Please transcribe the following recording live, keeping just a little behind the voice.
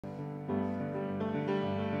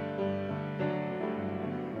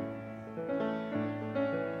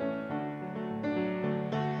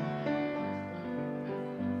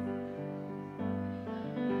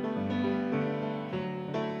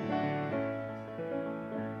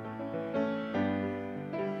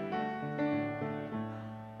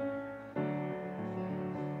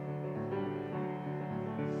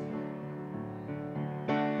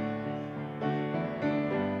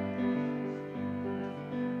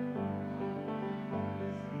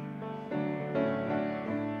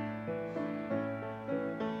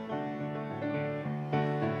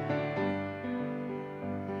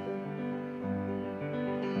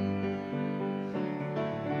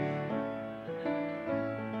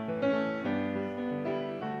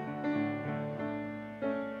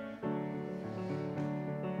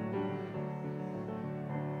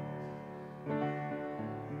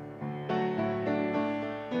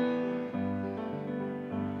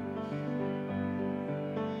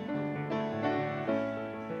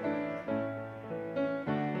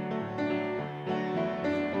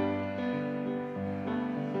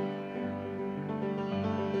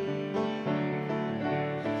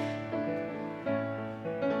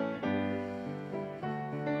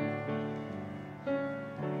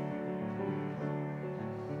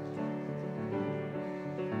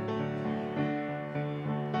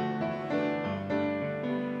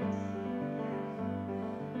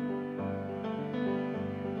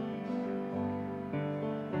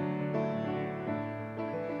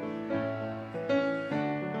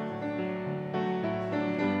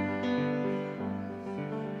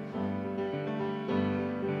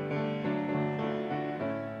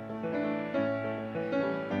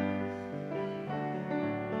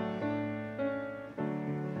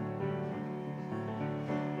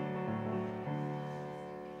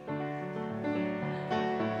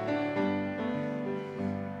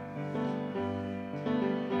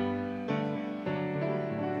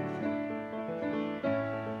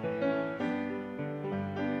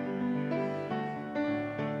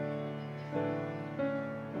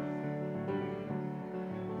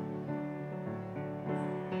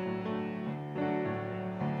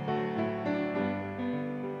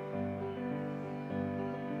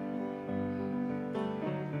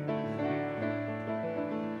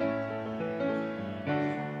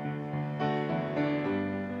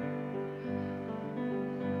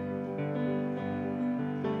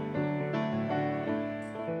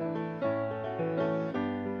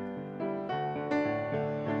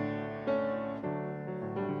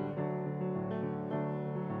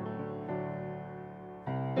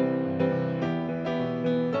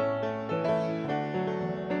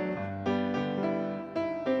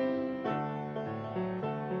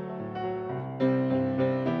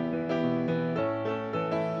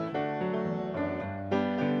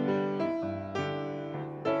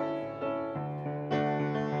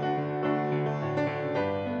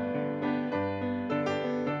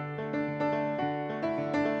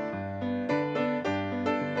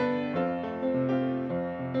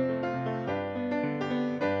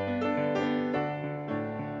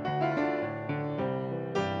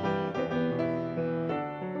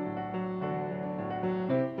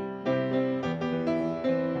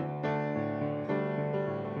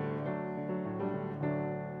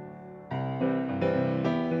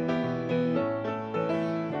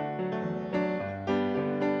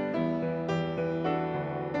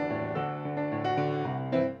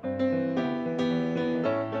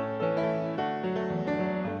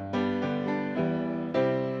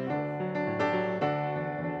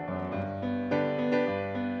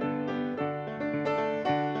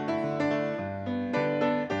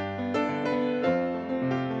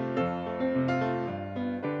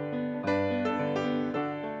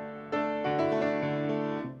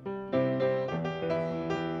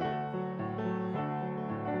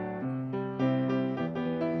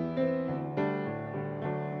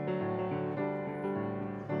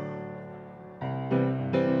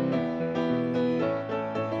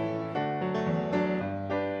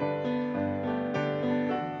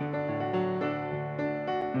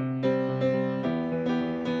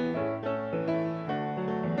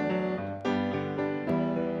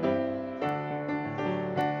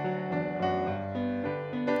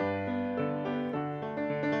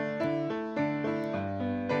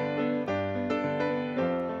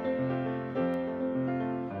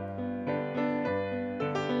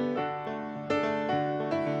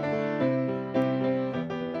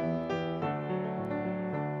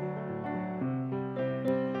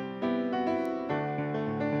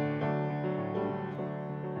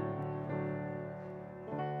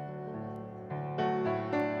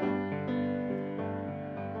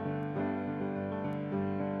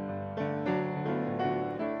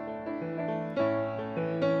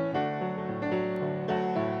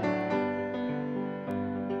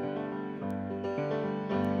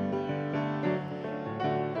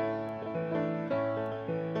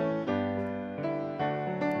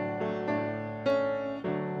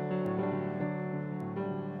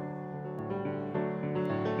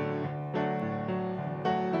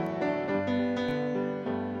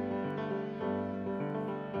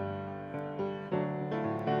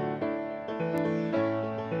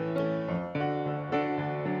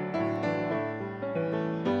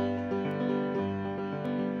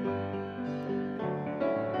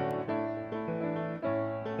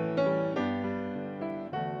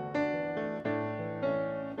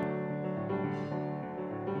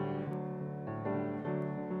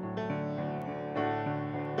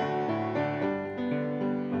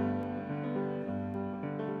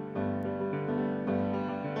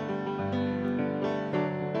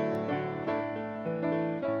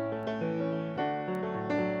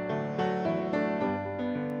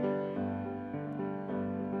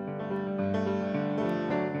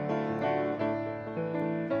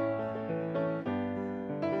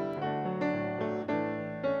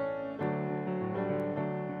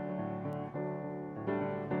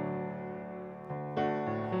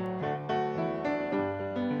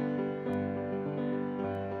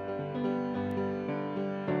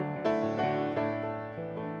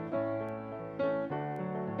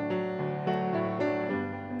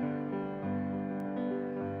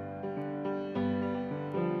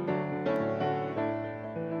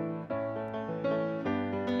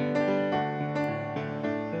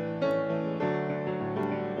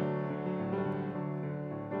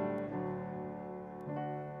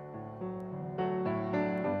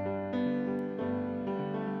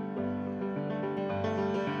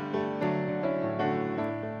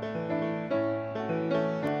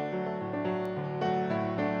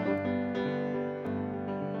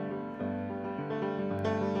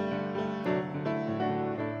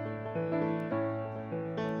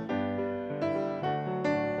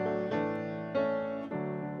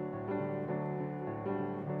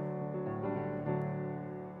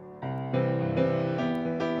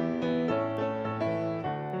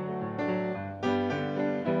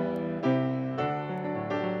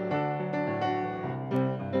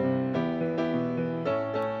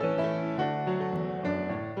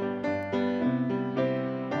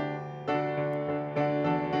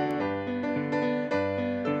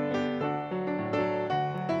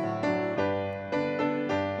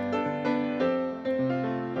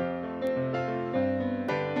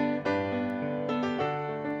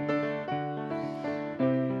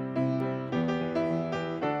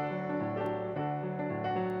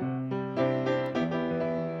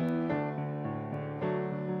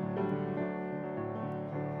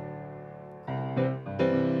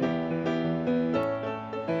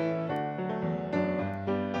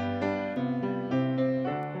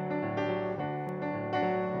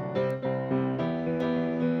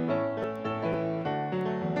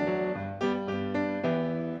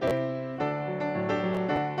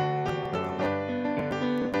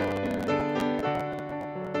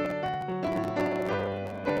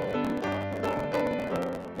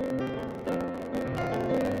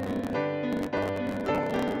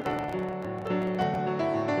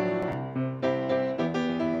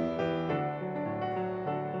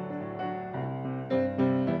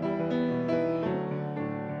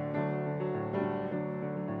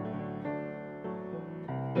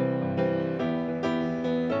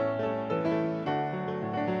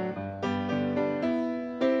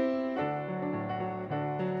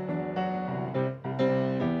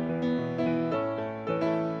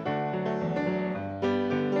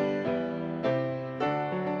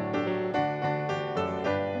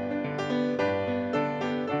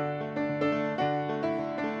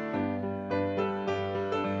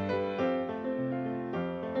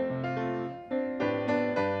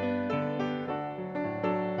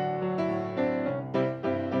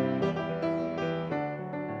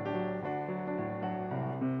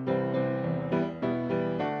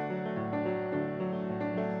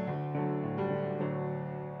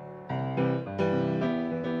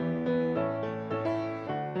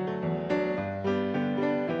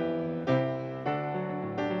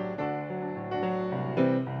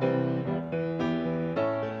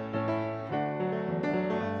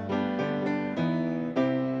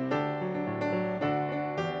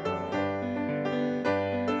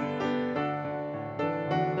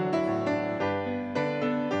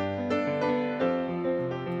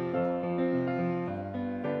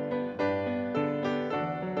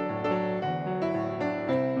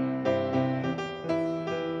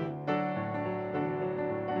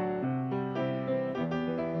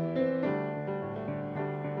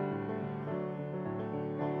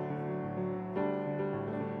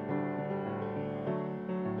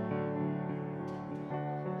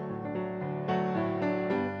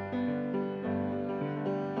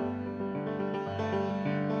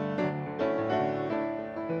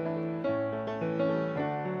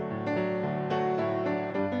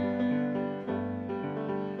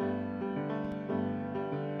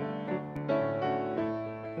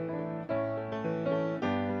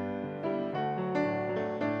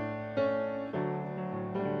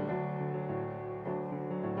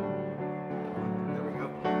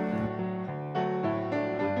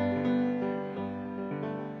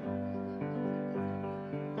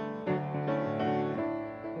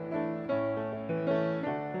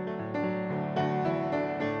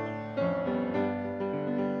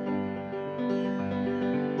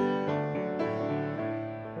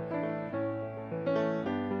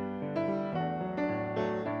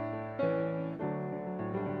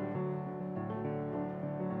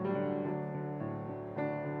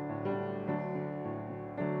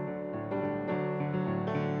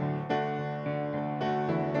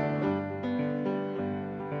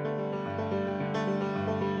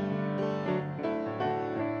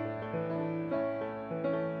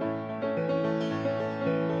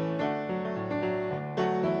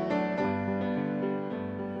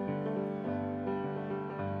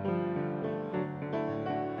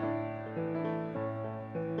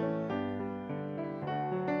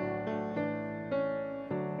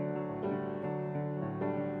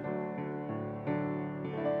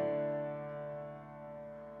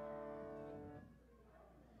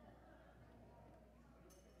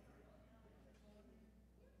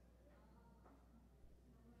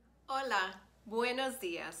Hola, buenos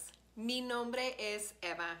días. Mi nombre es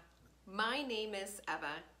Eva. My name is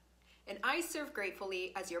Eva, and I serve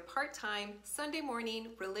gratefully as your part-time Sunday morning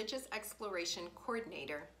religious exploration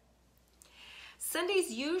coordinator.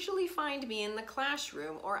 Sundays usually find me in the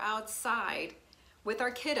classroom or outside with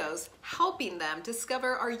our kiddos, helping them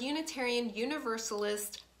discover our Unitarian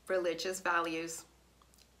Universalist religious values.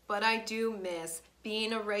 But I do miss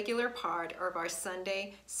being a regular part of our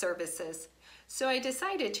Sunday services, so I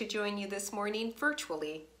decided to join you this morning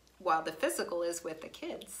virtually, while the physical is with the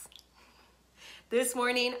kids. This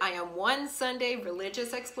morning, I am one Sunday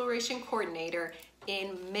religious exploration coordinator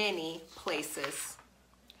in many places.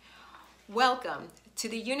 Welcome to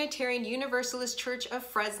the Unitarian Universalist Church of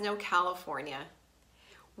Fresno, California.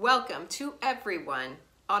 Welcome to everyone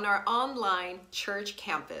on our online church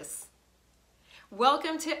campus.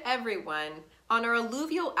 Welcome to everyone on our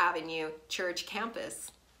Alluvial Avenue church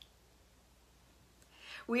campus.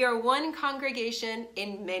 We are one congregation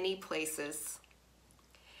in many places.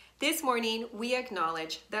 This morning, we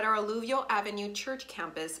acknowledge that our Alluvial Avenue church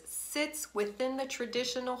campus sits within the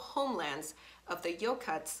traditional homelands of the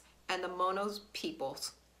Yokuts and the Monos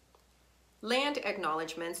peoples. Land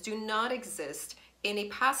acknowledgements do not exist in a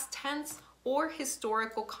past tense or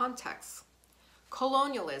historical context.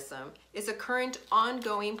 Colonialism is a current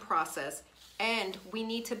ongoing process, and we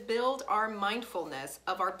need to build our mindfulness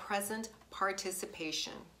of our present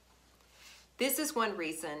participation. This is one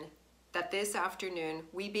reason that this afternoon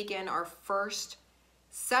we begin our first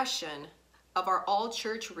session of our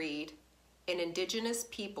all-church read in Indigenous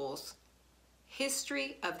Peoples,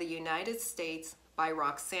 History of the United States by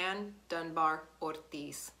Roxanne Dunbar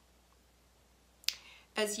Ortiz.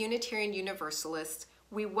 As Unitarian Universalists,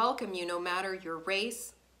 we welcome you no matter your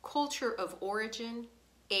race, culture of origin,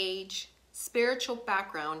 age, spiritual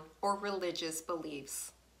background, or religious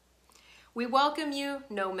beliefs. We welcome you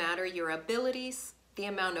no matter your abilities, the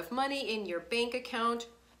amount of money in your bank account,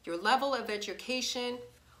 your level of education,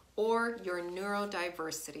 or your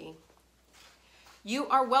neurodiversity. You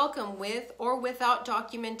are welcome with or without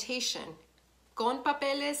documentation, con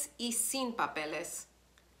papeles y sin papeles.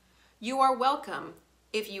 You are welcome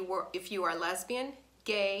if you are lesbian,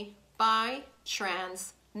 gay, bi,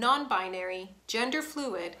 trans, non-binary, gender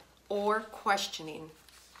fluid, or questioning.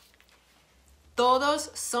 Todos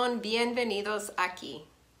son bienvenidos aquí.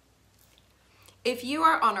 If you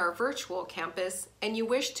are on our virtual campus and you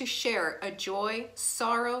wish to share a joy,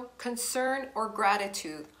 sorrow, concern, or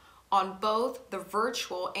gratitude on both the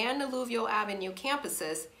virtual and Alluvial Avenue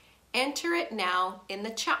campuses, enter it now in the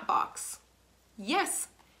chat box. Yes,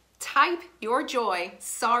 type your joy,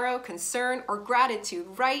 sorrow, concern, or gratitude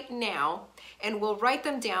right now, and we'll write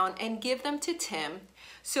them down and give them to Tim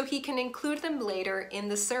so he can include them later in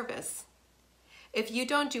the service. If you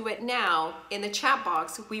don't do it now in the chat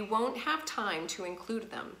box, we won't have time to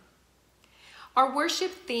include them. Our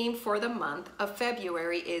worship theme for the month of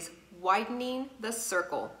February is Widening the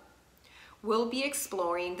Circle. We'll be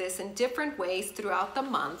exploring this in different ways throughout the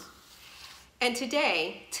month. And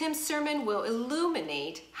today, Tim's sermon will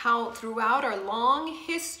illuminate how throughout our long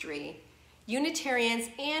history, Unitarians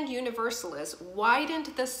and Universalists widened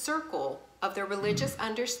the circle of their religious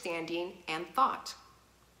understanding and thought.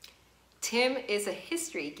 Tim is a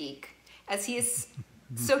history geek, he is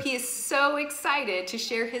so excited to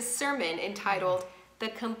share his sermon entitled The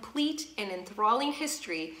Complete and Enthralling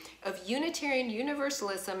History of Unitarian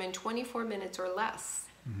Universalism in 24 minutes or less.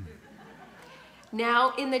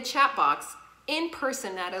 Now in the chat box, in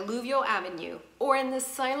person at Alluvial Avenue, or in the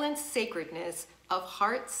silent sacredness of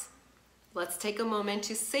hearts, let's take a moment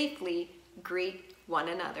to safely greet one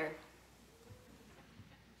another.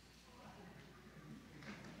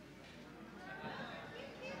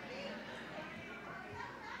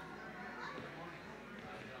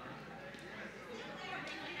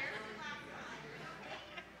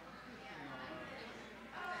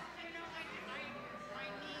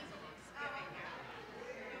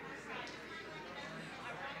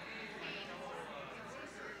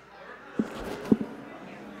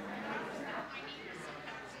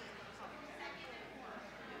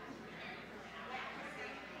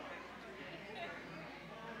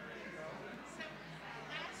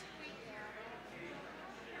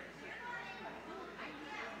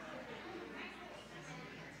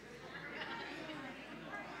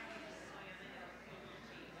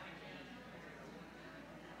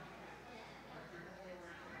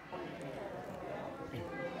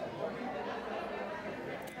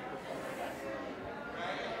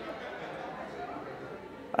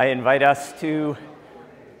 I invite us to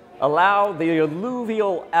allow the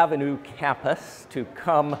Alluvial Avenue campus to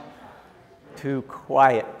come to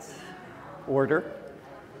quiet order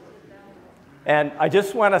And I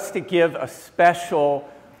just want us to give a special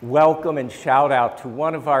welcome and shout out to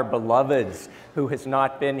one of our beloveds who has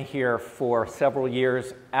not been here for several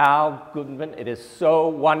years, Al Goodman. It is so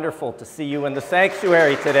wonderful to see you in the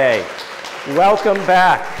sanctuary today. Welcome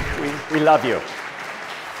back. We love you.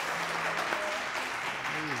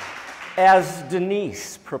 As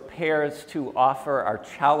Denise prepares to offer our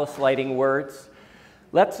chalice lighting words,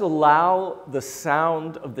 let's allow the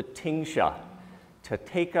sound of the tingsha to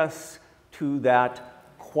take us to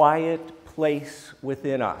that quiet place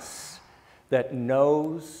within us that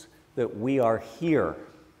knows that we are here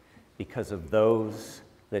because of those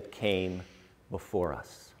that came before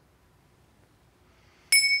us.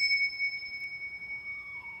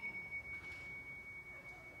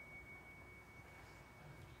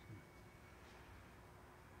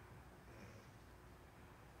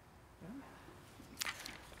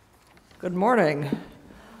 Good morning.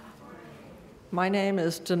 My name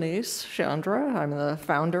is Denise Chandra. I'm the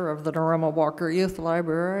founder of the Naruma Walker Youth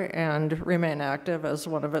Library and remain active as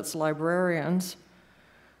one of its librarians.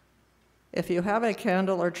 If you have a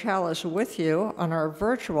candle or chalice with you on our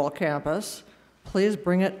virtual campus, please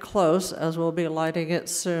bring it close as we'll be lighting it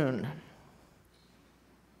soon.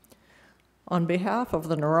 On behalf of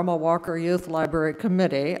the Naruma Walker Youth Library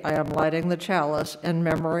Committee, I am lighting the chalice in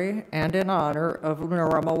memory and in honor of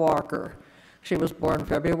Naruma Walker. She was born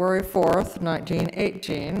February 4th,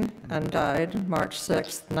 1918, and died March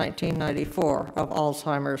 6th, 1994, of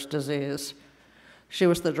Alzheimer's disease. She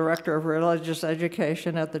was the director of religious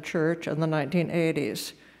education at the church in the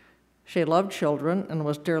 1980s. She loved children and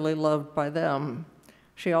was dearly loved by them.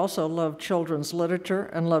 She also loved children's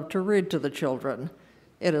literature and loved to read to the children.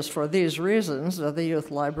 It is for these reasons that the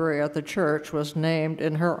youth library at the church was named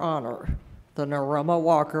in her honor, the Naruma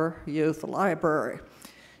Walker Youth Library.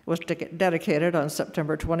 It was dedicated on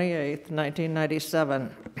September 28,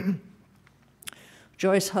 1997.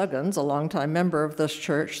 Joyce Huggins, a longtime member of this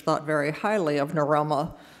church, thought very highly of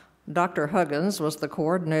Naruma. Dr. Huggins was the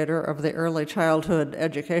coordinator of the early childhood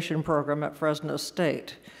education program at Fresno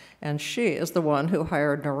State, and she is the one who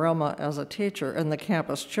hired Naruma as a teacher in the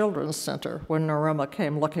campus children's center when Naruma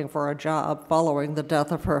came looking for a job following the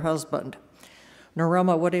death of her husband.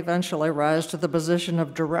 Naruma would eventually rise to the position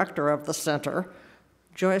of director of the center.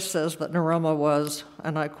 Joyce says that Naruma was,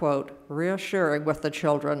 and I quote, reassuring with the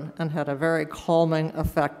children and had a very calming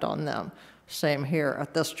effect on them. Same here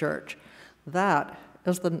at this church. That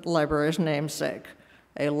is the library's namesake,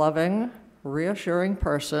 a loving, reassuring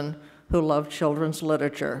person who loved children's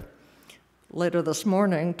literature. Later this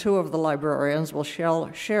morning, two of the librarians will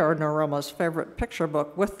share Naruma's favorite picture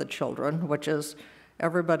book with the children, which is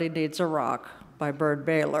Everybody Needs a Rock by Bird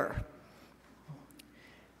Baylor.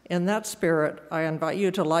 In that spirit, I invite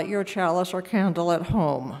you to light your chalice or candle at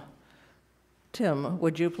home. Tim,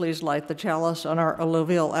 would you please light the chalice on our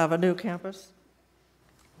Alluvial Avenue campus?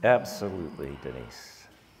 Absolutely, Denise.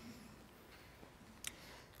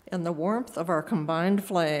 In the warmth of our combined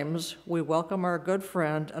flames, we welcome our good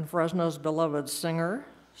friend and Fresno's beloved singer,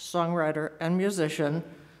 songwriter, and musician,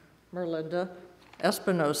 Merlinda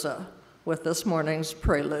Espinosa, with this morning's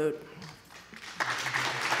prelude.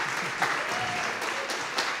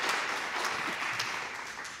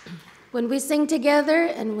 When we sing together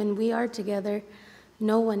and when we are together,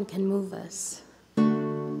 no one can move us.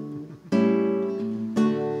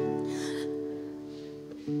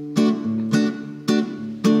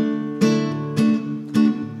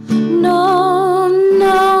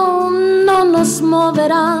 Nos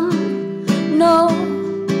moverán, no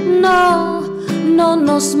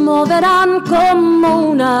nos moverán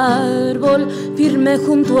como un árbol firme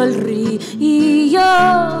junto al río,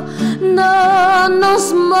 no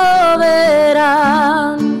nos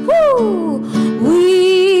moverán.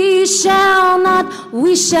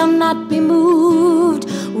 We shall not be moved.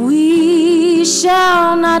 We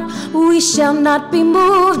shall not be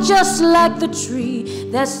moved, just like the tree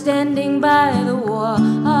that's standing by the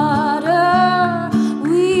water.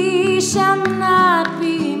 We shall not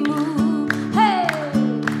be moved. Hey,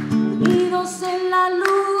 unidos en la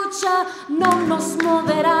lucha no nos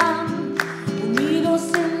moverán.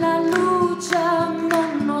 Unidos en la lucha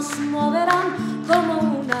no nos moverán como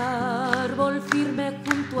un árbol firme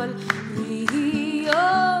junto al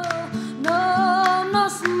río. No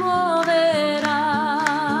nos moverán.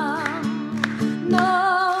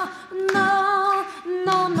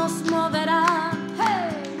 No nos moverán.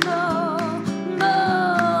 Hey, no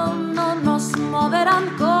nos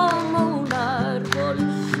moverán como un árbol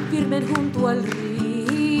firme junto al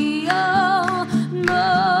río.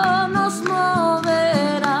 No nos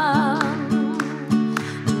moverán.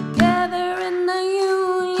 Together in the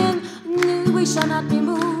union, we shall not be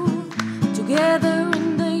moved. Together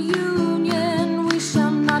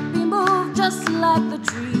like the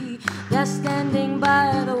tree that's standing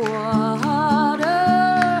by the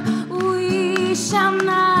water. We shall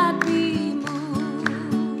not be moved.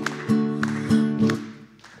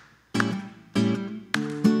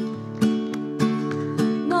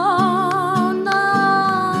 No,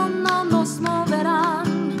 no, no nos moverán.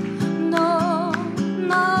 No,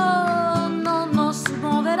 no, no nos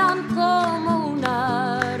moverán como un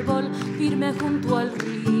árbol firme junto al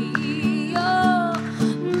río.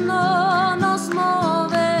 No nos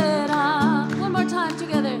moverán. One more time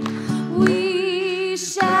together. We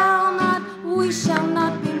shall not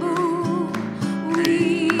be moved.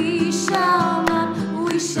 We shall not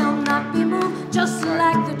be moved. Just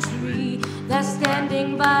like the tree that's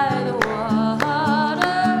standing by the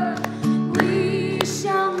water. We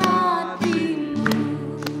shall not be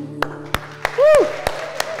moved.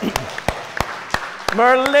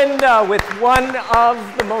 Merlinda with one of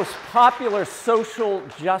the most popular social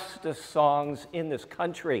justice songs in this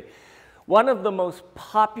country. One of the most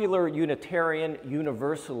popular Unitarian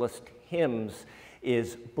Universalist hymns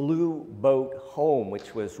is Blue Boat Home,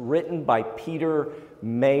 which was written by Peter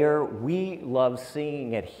Mayer. We love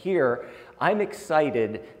singing it here. I'm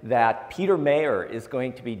excited that Peter Mayer is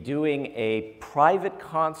going to be doing a private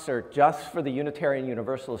concert just for the Unitarian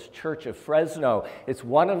Universalist Church of Fresno. It's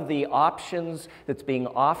one of the options that's being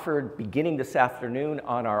offered beginning this afternoon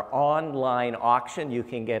on our online auction. You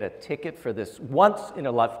can get a ticket for this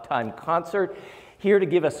once-in-a-lifetime concert. Here to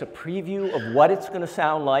give us a preview of what it's going to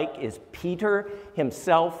sound like is Peter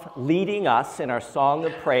himself leading us in our song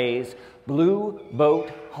of praise, Blue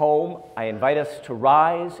Boat Home. I invite us to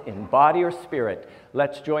rise in body or spirit.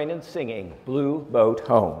 Let's join in singing Blue Boat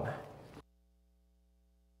Home.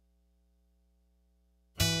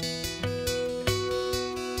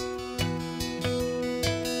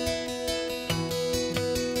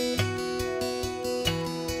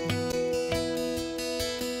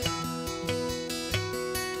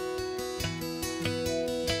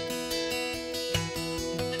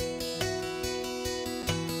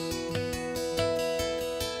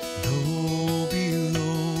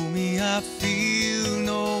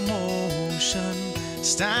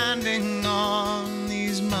 Standing on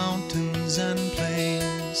these mountains and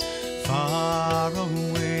plains, far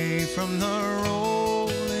away from the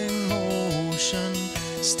rolling ocean,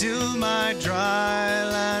 still my dry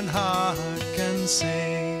land heart can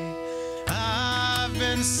say, I've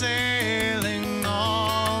been sailing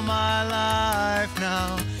all my life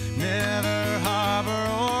now, never harbor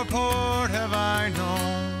or port have I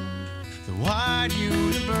known. The wide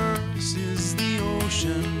universe is the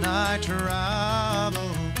ocean I travel,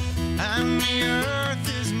 and the earth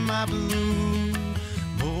is my blue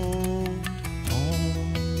boat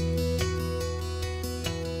home.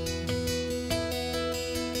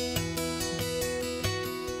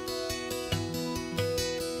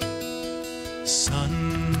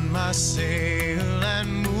 Sun, my sail,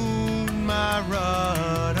 and moon, my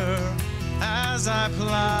rudder, as I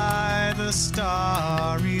ply the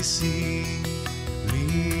starry sea,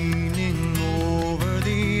 leaning over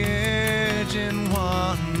the edge in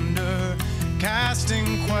wonder,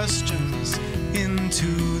 casting questions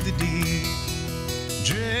into the deep,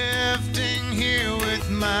 drifting here with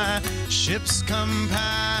my ship's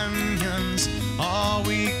companions, all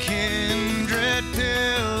we kindred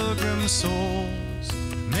pilgrim souls,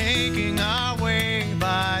 making our way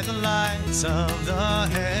by the lights of the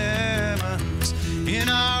heavens in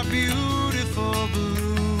our beautiful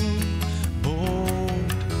blue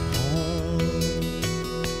boat home.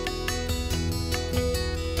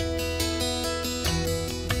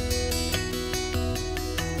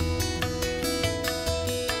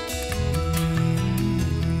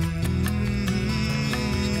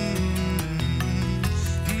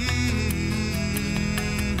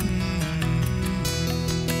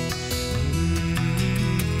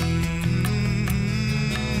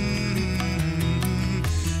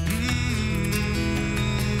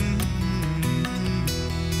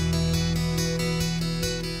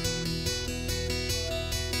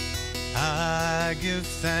 I give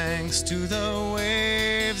thanks to the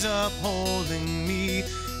waves upholding me,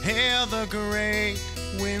 hail the great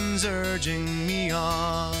winds urging me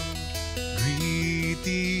on, greet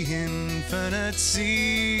the infinite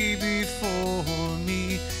sea before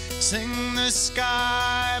me, sing the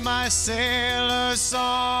sky my sailor's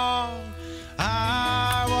song.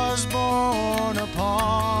 I was born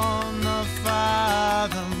upon the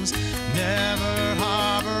fathoms, never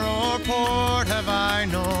harbor or port have I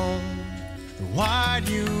known. The wide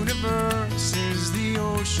universe is the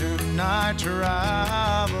ocean I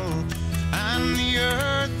travel, and the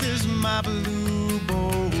earth is my blue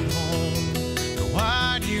boat home. The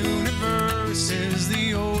wide universe is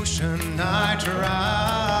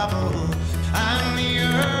travel, and the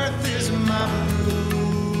earth is my blue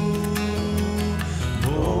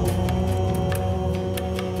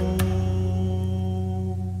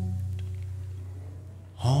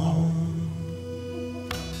home.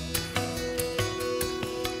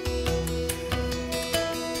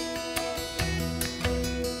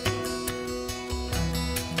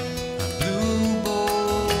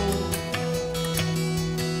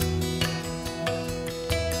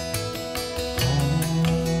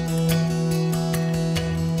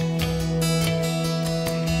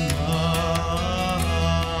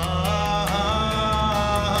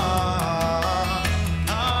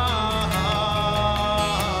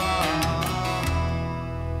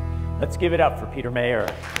 Let's give it up for Peter Mayer.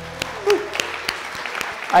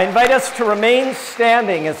 I invite us to remain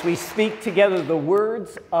standing as we speak together the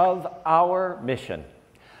words of our mission.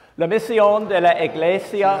 La misión de la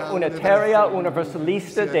Iglesia Unitaria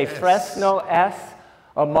Universalista de Fresno es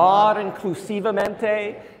amar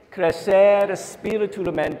inclusivamente, crecer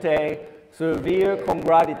espiritualmente, servir con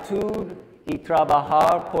gratitud y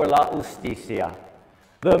trabajar por la justicia.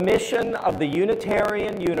 The mission of the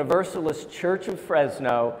Unitarian Universalist Church of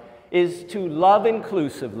Fresno is to love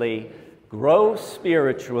inclusively, grow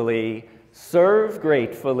spiritually, serve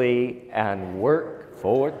gratefully, and work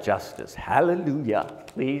for justice. Hallelujah.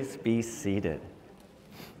 Please be seated.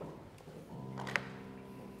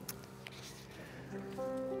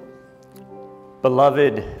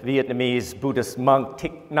 Beloved Vietnamese Buddhist monk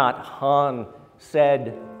Thich Nhat Hanh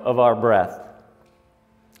said of our breath,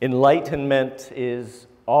 enlightenment is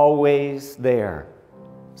always there.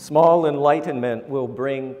 Small enlightenment will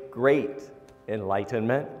bring great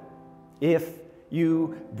enlightenment if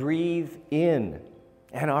you breathe in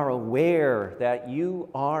and are aware that you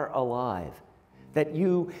are alive, that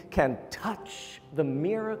you can touch the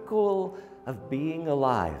miracle of being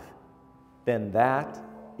alive, then that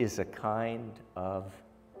is a kind of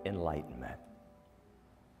enlightenment.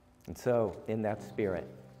 And so, in that spirit,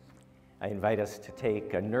 I invite us to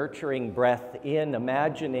take a nurturing breath in,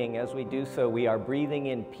 imagining as we do so, we are breathing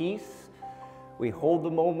in peace, we hold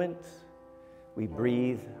the moment, we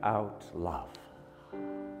breathe out love.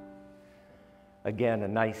 Again, a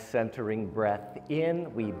nice centering breath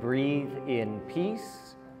in, we breathe in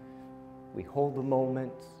peace, we hold the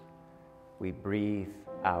moment, we breathe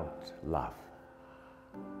out love.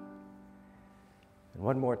 And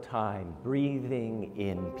one more time, breathing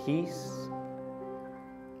in peace,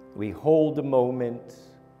 we hold a moment,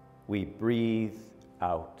 we breathe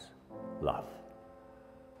out love.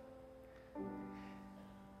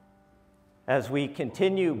 As we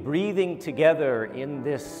continue breathing together in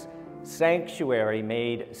this sanctuary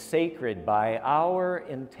made sacred by our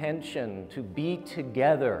intention to be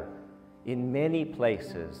together in many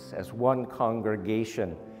places as one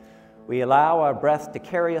congregation, we allow our breath to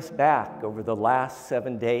carry us back over the last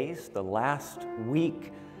 7 days, the last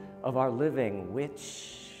week of our living,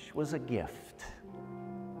 which was a gift.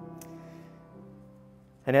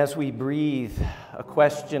 And as we breathe, a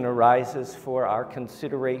question arises for our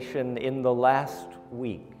consideration. In the last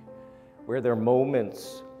week, were there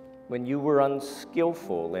moments when you were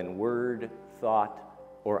unskillful in word, thought,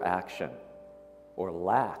 or action, or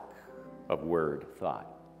lack of word, thought,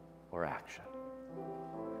 or action?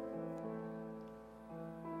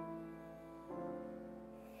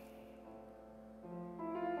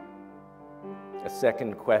 A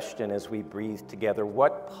second question as we breathe together,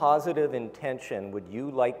 what positive intention would you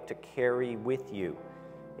like to carry with you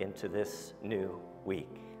into this new week?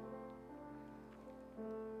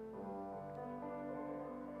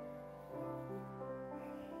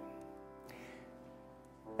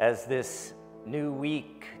 As this new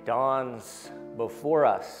week dawns before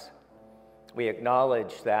us, we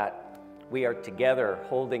acknowledge that we are together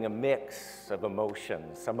holding a mix of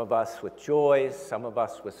emotions, some of us with joys, some of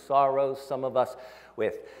us with sorrows, some of us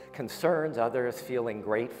with concerns, others feeling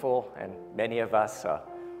grateful, and many of us a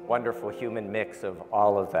wonderful human mix of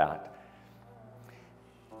all of that.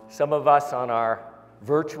 Some of us on our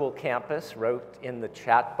virtual campus wrote in the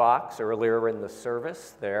chat box earlier in the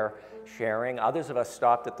service, they're sharing. Others of us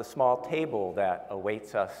stopped at the small table that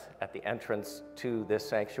awaits us at the entrance to this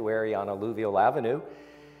sanctuary on Alluvial Avenue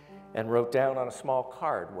and wrote down on a small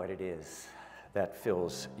card what it is that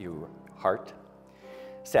fills your heart.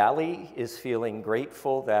 Sally is feeling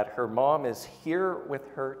grateful that her mom is here with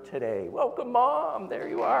her today. Welcome, Mom, there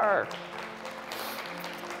you are.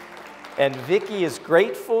 And Vicky is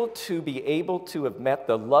grateful to be able to have met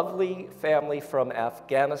the lovely family from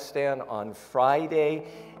Afghanistan on Friday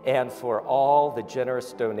and for all the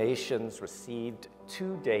generous donations received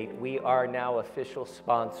to date, we are now official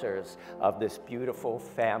sponsors of this beautiful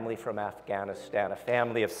family from Afghanistan, a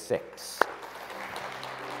family of 6.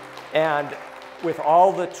 And with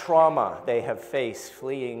all the trauma they have faced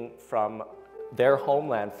fleeing from their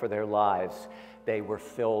homeland for their lives, they were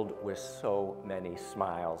filled with so many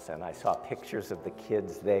smiles. And I saw pictures of the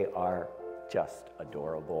kids. They are just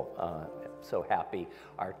adorable. So happy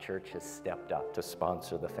our church has stepped up to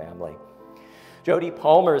sponsor the family. Jody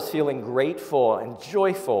Palmer is feeling grateful and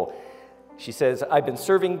joyful. She says, I've been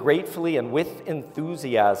serving gratefully and with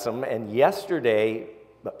enthusiasm, and yesterday,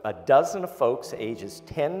 a dozen folks ages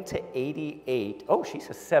 10 to 88, oh, she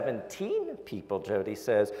says 17 people, Jody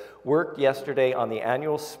says, worked yesterday on the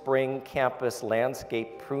annual spring campus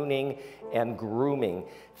landscape pruning and grooming.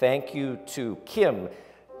 Thank you to Kim,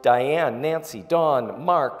 Diane, Nancy, Dawn,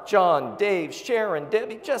 Mark, John, Dave, Sharon,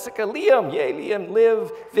 Debbie, Jessica, Liam, yay, Liam,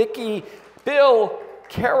 Liv, Vicky, Bill,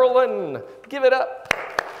 Carolyn, give it up.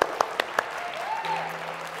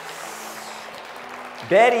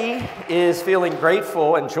 Betty is feeling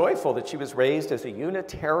grateful and joyful that she was raised as a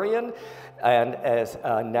Unitarian and as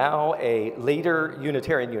now a later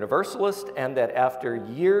Unitarian Universalist, and that after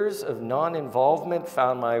years of non-involvement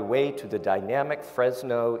found my way to the dynamic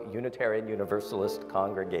Fresno Unitarian Universalist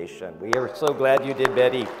congregation. We are so glad you did,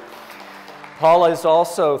 Betty. Paula is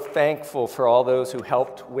also thankful for all those who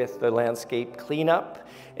helped with the landscape cleanup.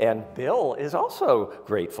 And Bill is also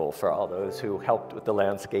grateful for all those who helped with the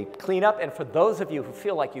landscape cleanup. And for those of you who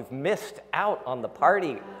feel like you've missed out on the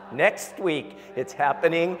party, next week it's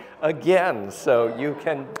happening again. So you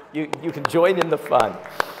can join in the fun.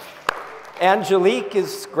 Angelique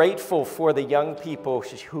is grateful for the young people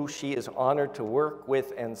who she is honored to work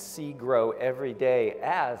with and see grow every day,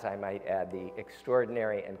 as I might add, the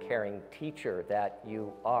extraordinary and caring teacher that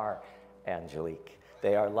you are, Angelique.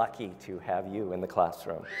 They are lucky to have you in the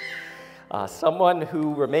classroom. Someone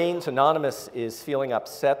who remains anonymous is feeling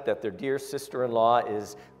upset that their dear sister-in-law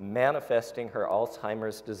is manifesting her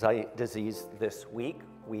Alzheimer's disease this week.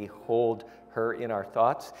 We hold her in our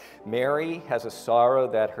thoughts. Mary has a sorrow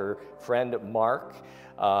that her friend Mark,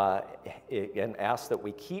 and asks that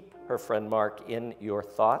we keep her friend Mark in your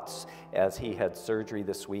thoughts as he had surgery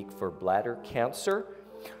this week for bladder cancer.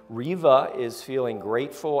 Riva is feeling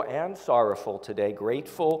grateful and sorrowful today.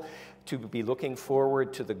 Grateful to be looking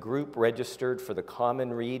forward to the group registered for the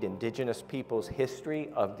Common Read Indigenous Peoples History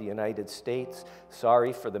of the United States.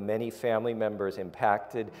 Sorry for the many family members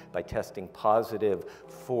impacted by testing positive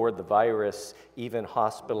for the virus, even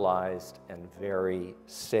hospitalized and very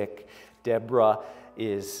sick. Deborah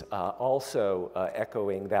is also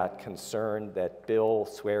echoing that concern that Bill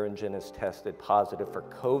Swearingen has tested positive for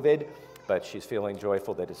COVID, but she's feeling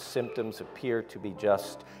joyful that his symptoms appear to be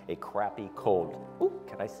just a crappy cold. Ooh,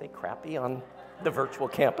 can I say crappy on the virtual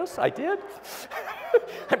campus? I did.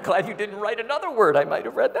 I'm glad you didn't write another word. I might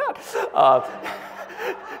have read that.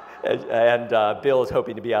 And Bill is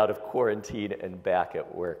hoping to be out of quarantine and back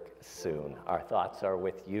at work soon. Our thoughts are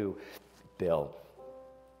with you, Bill.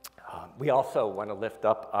 We also want to lift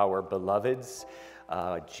up our beloveds,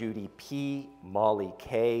 Judy P., Molly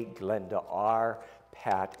K., Glenda R.,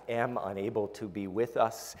 Pat M., unable to be with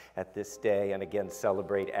us at this day, and again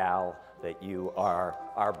celebrate Al, that you are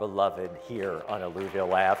our beloved here on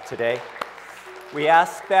Alluvial Ave today. We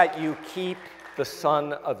ask that you keep the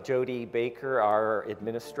son of Jody Baker, our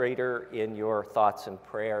administrator, in your thoughts and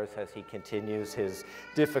prayers as he continues his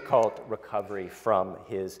difficult recovery from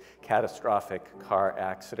his catastrophic car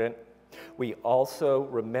accident. We also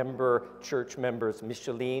remember church members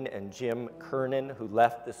Micheline and Jim Kernan, who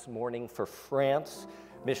left this morning for France.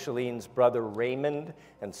 Micheline's brother Raymond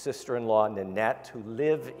and sister-in-law Nanette, who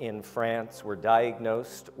live in France, were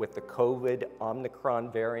diagnosed with the COVID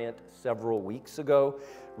Omicron variant several weeks ago.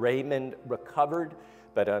 Raymond recovered,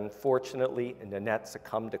 but unfortunately, Nanette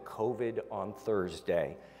succumbed to COVID on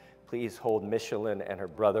Thursday. Please hold Micheline and her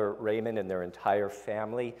brother Raymond and their entire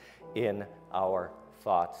family in our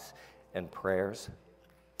thoughts and prayers.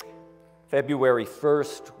 February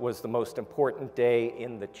 1st was the most important day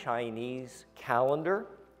in the Chinese calendar,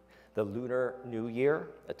 the Lunar New Year,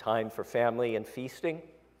 a time for family and feasting.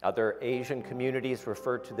 Other Asian communities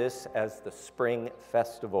refer to this as the Spring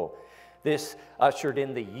Festival. This ushered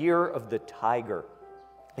in the Year of the Tiger.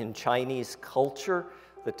 In Chinese culture,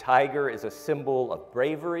 the tiger is a symbol of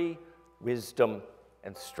bravery, wisdom,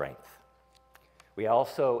 and strength. We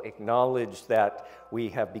also acknowledge that we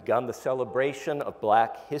have begun the celebration of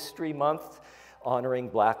Black History Month, honoring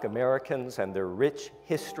Black Americans and their rich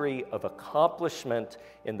history of accomplishment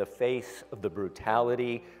in the face of the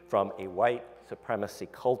brutality from a white supremacy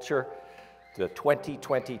culture. The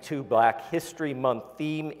 2022 Black History Month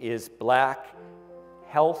theme is Black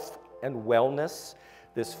health and wellness.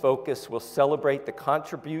 This focus will celebrate the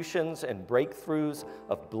contributions and breakthroughs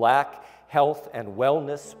of Black health and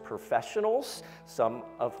wellness professionals, some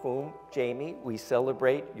of whom, Jamie, we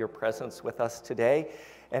celebrate your presence with us today.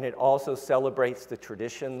 And it also celebrates the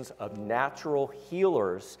traditions of natural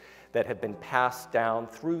healers that have been passed down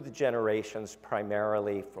through the generations,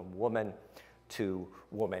 primarily from woman to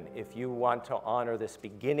woman. If you want to honor this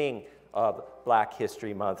beginning of Black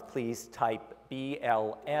History Month, please type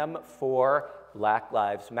BLM for Black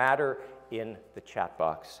Lives Matter in the chat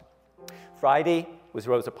box. Friday was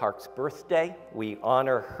Rosa Parks' birthday. We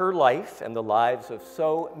honor her life and the lives of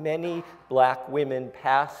so many Black women,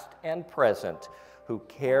 past and present, who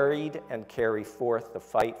carried and carry forth the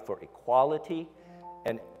fight for equality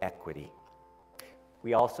and equity.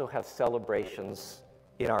 We also have celebrations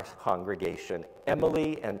in our congregation.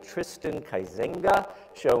 Emily and Tristan Kaizenga,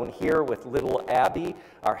 shown here with little Abby,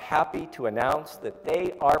 are happy to announce that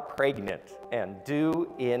they are pregnant and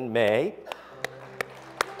due in May.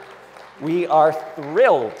 We are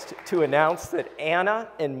thrilled to announce that Anna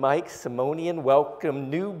and Mike Simonian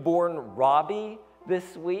welcome newborn Robbie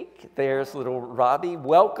this week. There's little Robbie.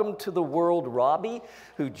 Welcome to the world, Robbie,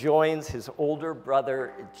 who joins his older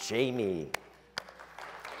brother, Jamie.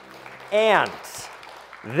 And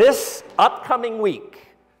this upcoming week,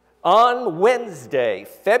 on Wednesday,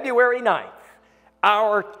 February 9th,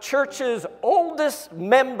 our church's oldest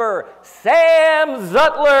member, Sam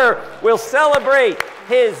Zutler, will celebrate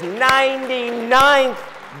his 99th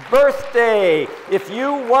birthday. If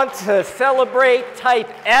you want to celebrate,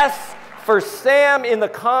 type S for Sam in the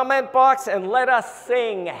comment box and let us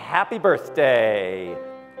sing happy birthday.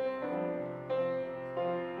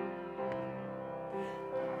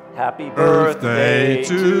 Happy birthday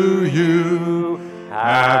to you.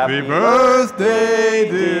 Happy birthday,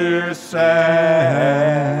 dear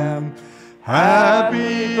Sam.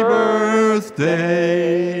 Happy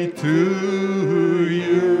birthday to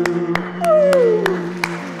you.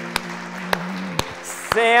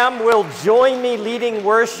 Sam will join me leading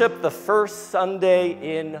worship the first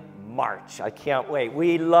Sunday in March. I can't wait.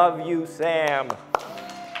 We love you, Sam.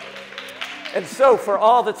 And so, for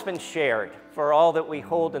all that's been shared, for all that we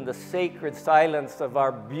hold in the sacred silence of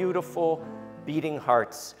our beautiful beating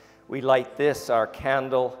hearts, we light this, our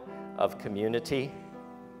candle of community.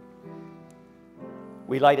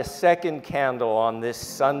 We light a second candle on this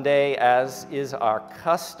Sunday, as is our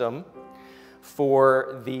custom,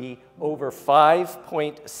 for the over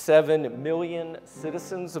 5.7 million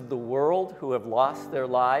citizens of the world who have lost their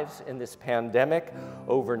lives in this pandemic.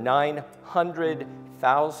 Over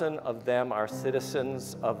 900,000 of them are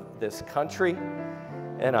citizens of this country.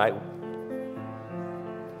 And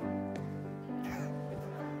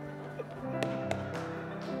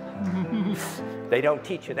they don't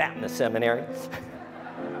teach you that in the seminary.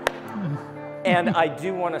 And I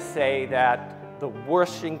do want to say that the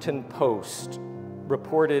Washington Post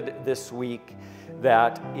reported this week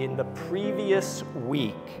that in the previous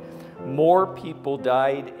week, more people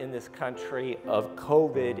died in this country of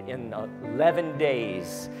COVID in 11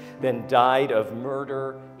 days than died of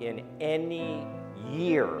murder in any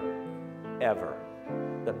year ever.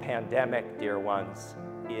 The pandemic, dear ones,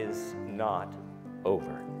 is not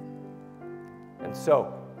over. And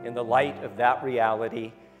so, in the light of that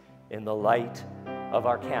reality, in the light of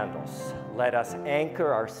our candles, let us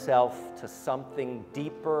anchor ourselves to something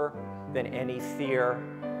deeper than any fear,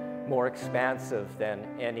 more expansive than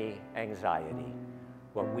any anxiety,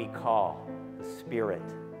 what we call the spirit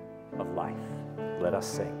of life. Let us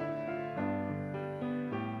sing.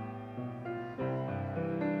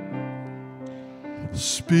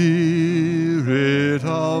 Spirit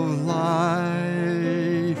of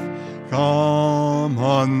life, come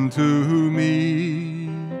unto me.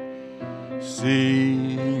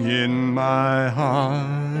 Sing in my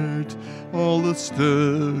heart all the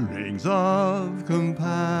stirrings of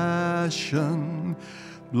compassion.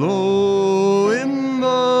 Blow in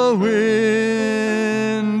the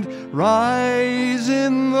wind, rise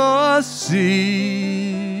in the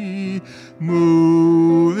sea,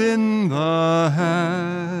 move in the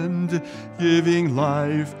hand, giving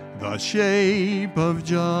life the shape of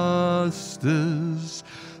justice.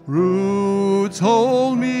 Roots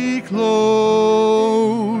hold me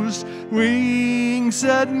close, wings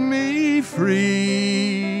set me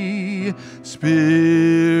free.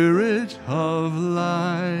 Spirit of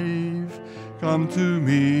life, come to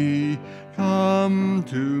me, come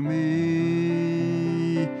to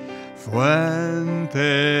me.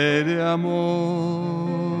 Fuente de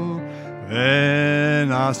amor,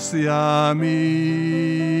 ven hacia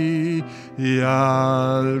mí y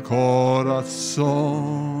al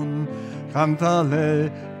corazón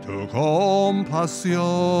cántale tu compasión.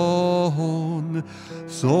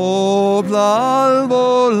 Sopla al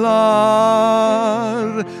volar,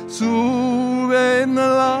 sube en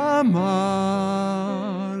la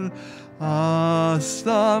mar,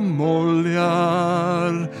 hasta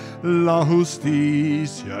moldear la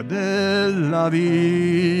justicia de la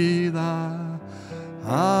vida.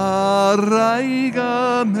 Arraígame,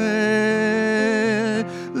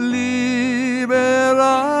 libérame,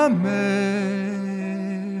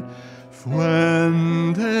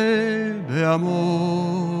 fuente de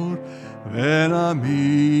amor, ven a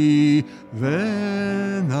mí,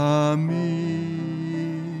 ven a mí.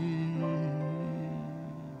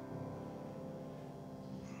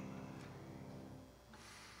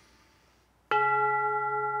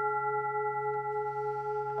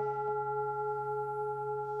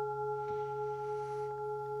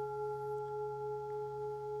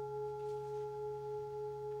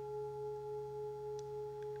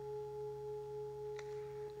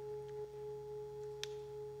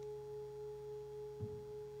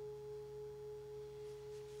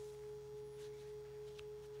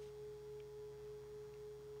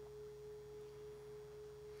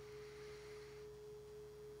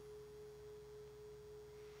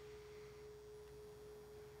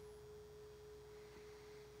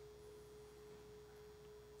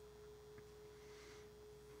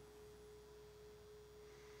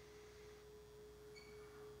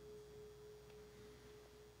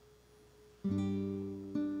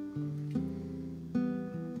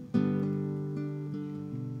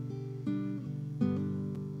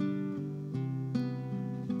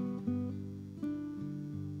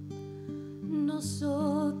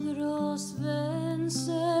 Nosotros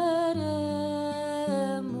venceremos,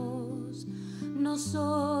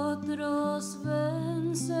 nosotros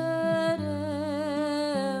venceremos,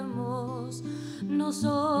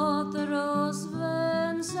 nosotros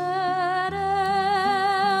venceremos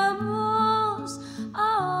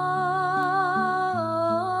ahora.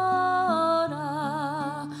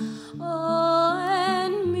 Oh,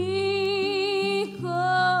 en mi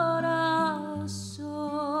corazón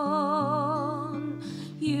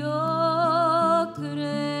yo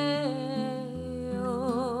creo,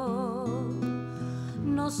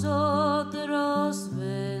 nosotros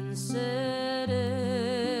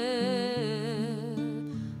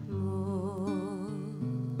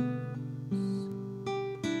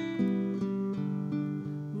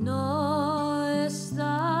no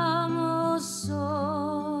estamos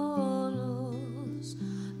solos,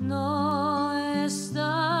 no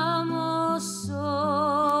estamos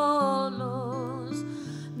solos,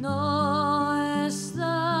 no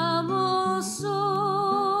estamos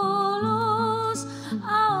solos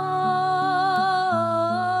ahora.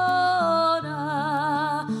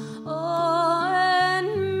 Oh,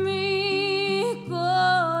 en mi corazón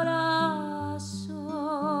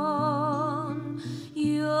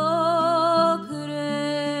yo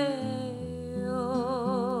creo,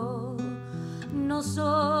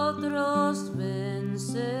 nosotros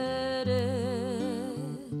venceremos.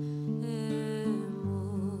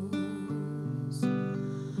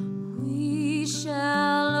 We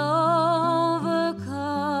shall overcome,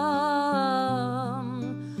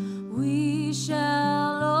 we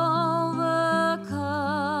shall overcome,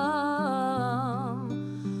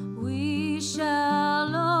 we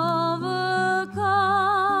shall overcome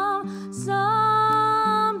someday.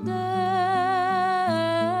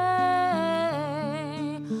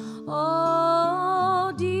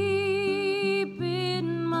 Oh, deep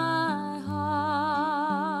in my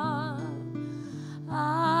heart,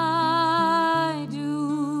 I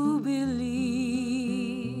do believe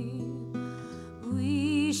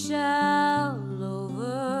we shall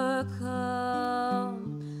overcome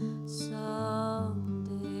someday.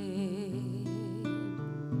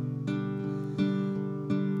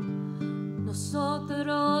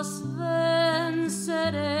 Nosotros venceremos,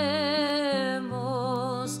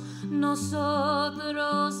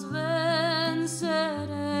 nosotros venceremos,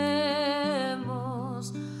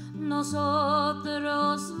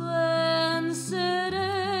 nosotros venceremos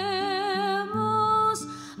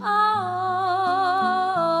ahora.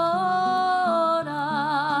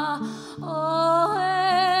 Oh,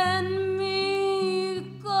 en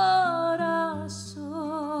mi corazón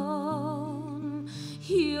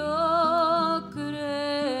yo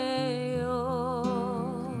creo,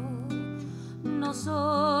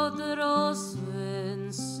 nosotros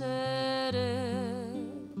venceremos.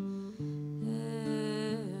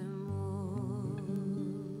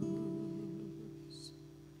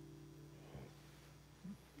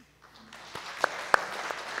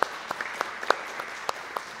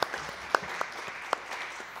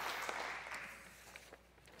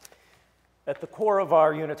 At the core of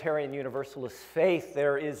our Unitarian Universalist faith,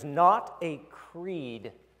 there is not a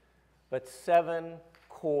creed, but 7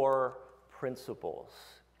 core principles,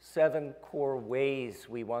 7 core ways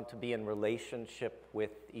we want to be in relationship with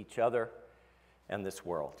each other and this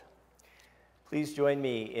world. Please join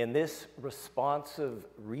me in this responsive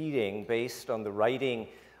reading based on the writing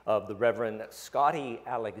of the Reverend Scotty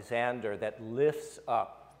Alexander that lifts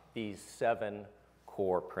up these 7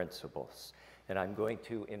 core principles. And I'm going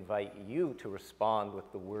to invite you to respond with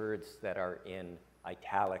the words that are in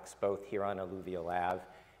italics, both here on Alluvial Ave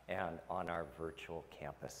and on our virtual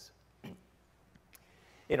campus.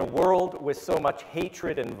 In a world with so much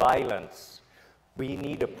hatred and violence, we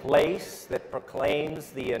need a place that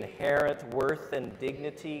proclaims the inherent worth and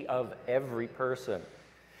dignity of every person.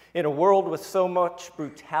 In a world with so much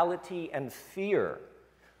brutality and fear,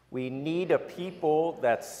 we need a people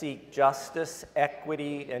that seek justice,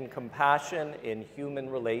 equity, and compassion in human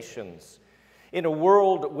relations. In a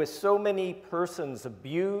world with so many persons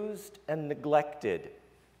abused and neglected,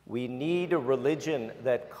 we need a religion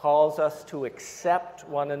that calls us to accept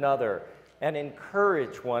one another and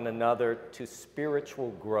encourage one another to spiritual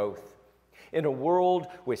growth. In a world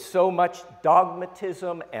with so much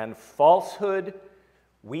dogmatism and falsehood,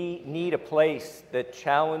 we need a place that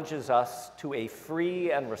challenges us to a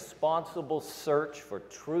free and responsible search for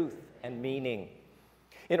truth and meaning.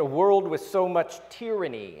 In a world with so much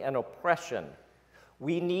tyranny and oppression,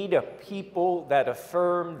 we need a people that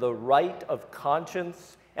affirm the right of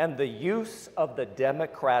conscience and the use of the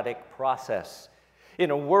democratic process.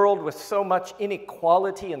 In a world with so much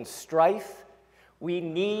inequality and strife, we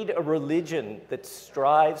need a religion that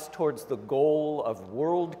strives towards the goal of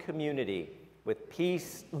world community with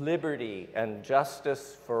peace, liberty, and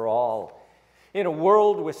justice for all. In a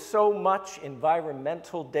world with so much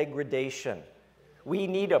environmental degradation, we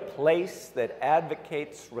need a place that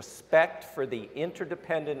advocates respect for the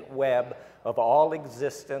interdependent web of all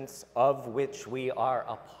existence of which we are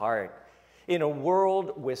a part. In a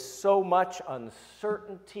world with so much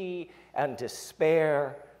uncertainty and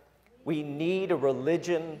despair, we need a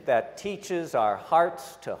religion that teaches our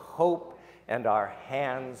hearts to hope and our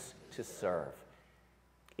hands to serve.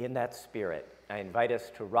 In that spirit, I invite us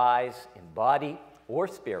to rise in body or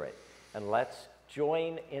spirit, and let's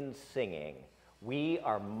join in singing "We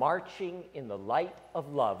Are Marching in the Light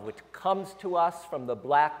of Love," which comes to us from the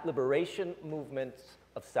Black liberation movements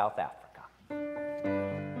of South Africa.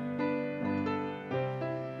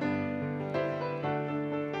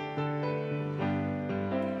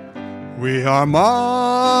 We are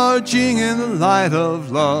marching in the light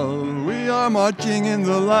of love. We are marching in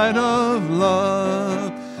the light of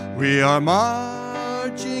love. We are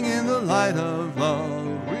marching in the light of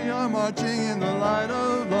love. We are marching in the light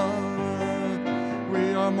of love.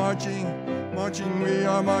 We are marching, marching, we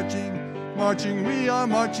are marching, marching, we are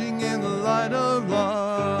marching in the light of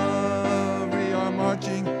love. We are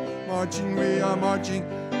marching, marching, we are marching,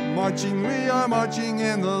 marching, we are marching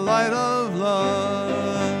in the light of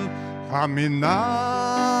love.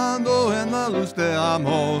 Caminando en la luz de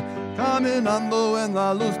amor, caminando en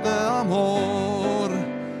la luz de amor,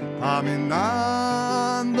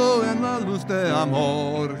 caminando en la luz de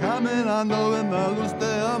amor, caminando en la luz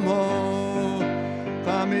de amor,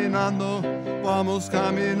 caminando, vamos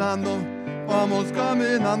caminando, vamos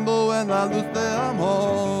caminando en la luz de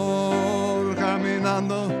amor,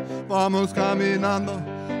 caminando, vamos caminando,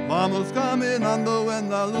 vamos caminando en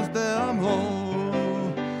la luz de amor.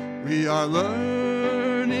 We are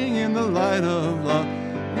learning in the light of love.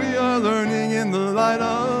 We are learning in the light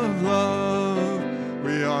of love.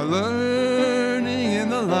 We are learning in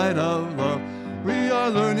the light of love. We are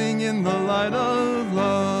learning in the light of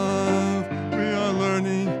love. We are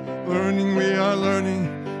learning, learning, we are learning,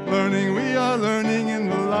 learning, we are learning in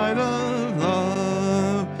the light of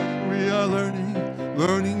love. We are learning,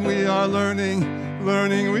 learning, we are learning,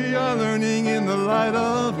 learning, we are learning in the light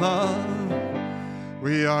of love.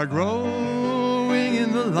 We are growing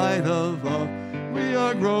in the light of love. We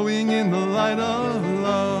are growing in the light of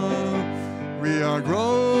love. We are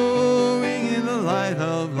growing in the light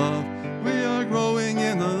of love. We are growing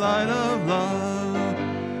in the light of love.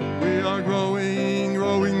 We are growing,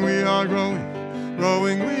 growing, we are growing,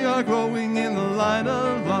 growing, we are growing in the light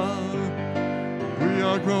of love. We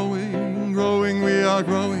are growing, growing, we are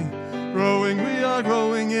growing, growing, we are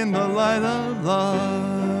growing in the light of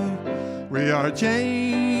love. We are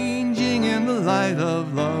changing in the light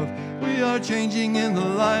of love. We are changing in the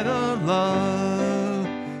light of love.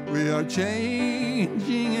 We are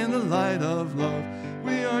changing in the light of love.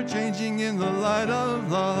 We are changing in the light of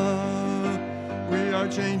love. We are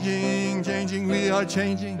changing, changing, we are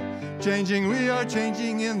changing, changing, we are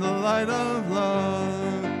changing in the light of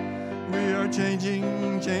love. We are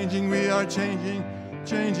changing, changing, we are changing,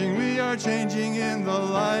 changing, we are changing in the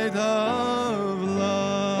light of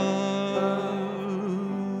love.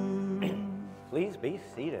 Please be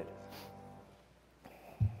seated.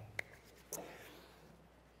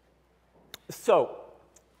 So,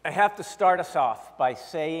 I have to start us off by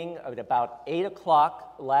saying at about 8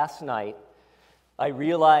 o'clock last night, I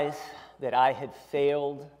realized that I had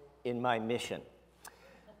failed in my mission.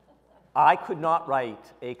 I could not write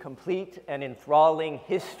a complete and enthralling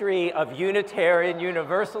history of Unitarian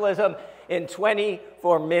Universalism in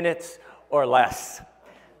 24 minutes or less.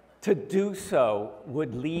 To do so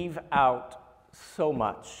would leave out so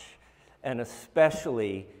much, and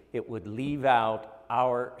especially it would leave out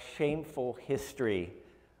our shameful history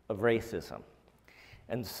of racism.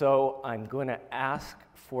 And so I'm going to ask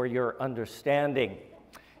for your understanding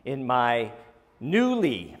in my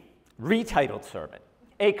newly retitled sermon,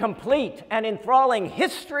 A Complete and Enthralling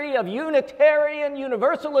History of Unitarian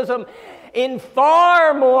Universalism in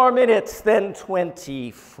far more minutes than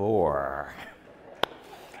 24.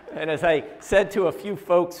 And as I said to a few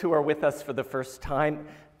folks who are with us for the first time,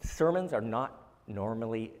 sermons are not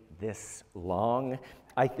normally this long.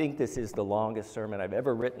 I think this is the longest sermon I've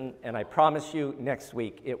ever written, and I promise you next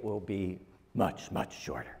week it will be much, much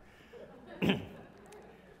shorter.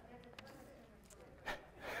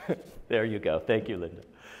 There you go. Thank you, Linda.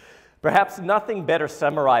 Perhaps nothing better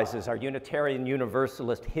summarizes our Unitarian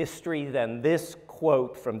Universalist history than this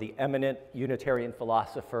quote from the eminent Unitarian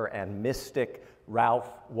philosopher and mystic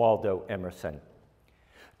Ralph Waldo Emerson.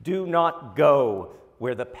 "Do not go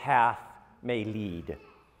where the path may lead.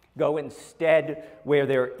 Go instead where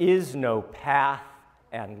there is no path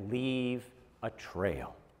and leave a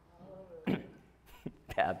trail."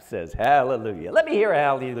 Pab says, hallelujah. Let me hear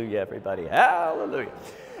hallelujah, everybody. Hallelujah.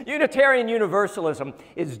 Unitarian Universalism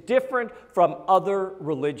is different from other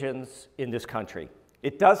religions in this country.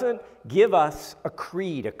 It doesn't give us a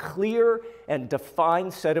creed, a clear and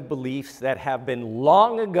defined set of beliefs that have been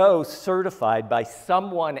long ago certified by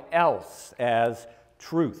someone else as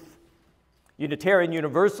truth. Unitarian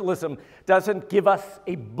Universalism doesn't give us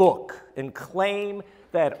a book and claim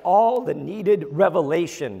that all the needed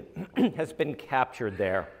revelation has been captured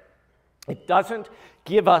there. It doesn't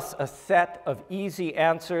give us a set of easy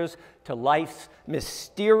answers to life's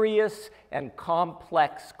mysterious and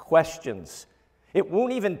complex questions. It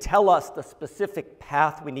won't even tell us the specific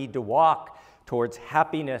path we need to walk towards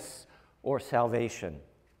happiness or salvation.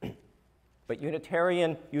 But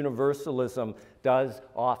Unitarian Universalism does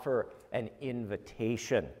offer an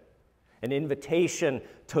invitation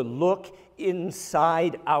to look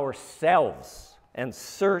inside ourselves and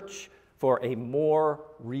search for a more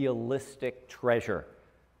realistic treasure,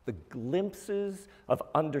 the glimpses of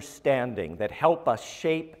understanding that help us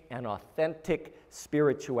shape an authentic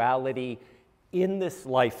spirituality in this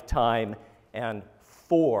lifetime and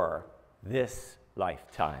for this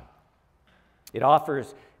lifetime. It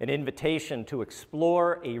offers an invitation to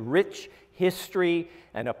explore a rich history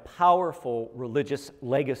and a powerful religious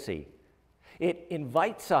legacy. It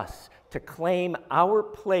invites us to claim our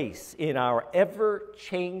place in our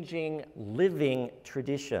ever-changing living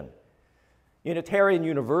tradition. Unitarian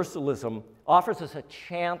Universalism offers us a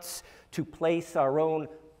chance to place our own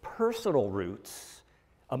personal roots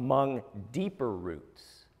among deeper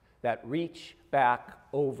roots that reach back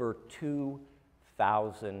over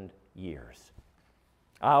 2,000 years.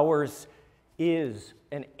 Ours is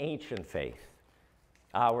an ancient faith.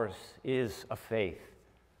 Ours is a faith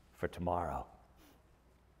for tomorrow.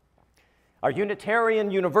 Our Unitarian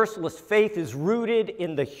Universalist faith is rooted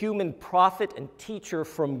in the human prophet and teacher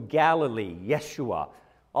from Galilee, Yeshua,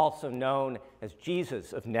 also known as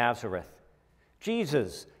Jesus of Nazareth.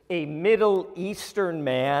 Jesus, a Middle Eastern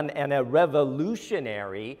man and a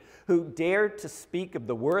revolutionary who dared to speak of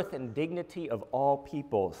the worth and dignity of all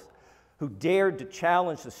peoples, who dared to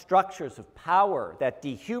challenge the structures of power that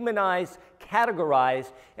dehumanized,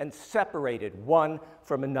 categorized, and separated one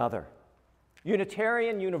from another.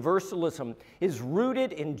 Unitarian Universalism is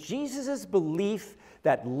rooted in Jesus' belief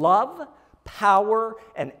that love, power,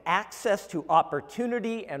 and access to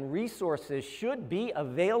opportunity and resources should be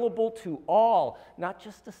available to all, not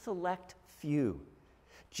just a select few.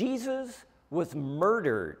 Jesus was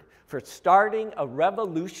murdered for starting a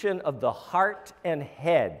revolution of the heart and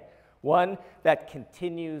head, one that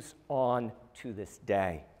continues on to this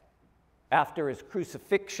day. After his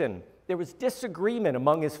crucifixion, there was disagreement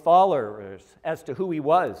among his followers as to who he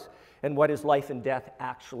was and what his life and death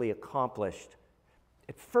actually accomplished.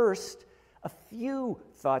 At first, A few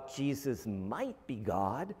thought Jesus might be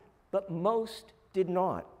God, but most did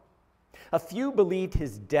not. A few believed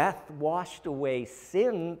his death washed away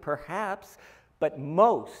sin, perhaps, but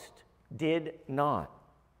most did not.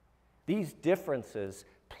 These differences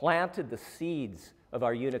planted the seeds of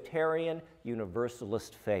our Unitarian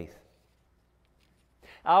Universalist faith.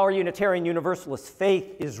 Our Unitarian Universalist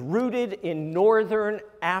faith is rooted in northern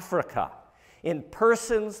Africa, in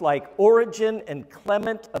persons like Origen and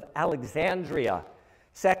Clement of Alexandria,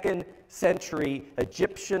 2nd century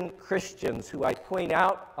Egyptian Christians who I point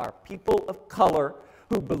out are people of color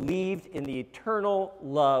who believed in the eternal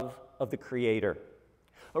love of the Creator.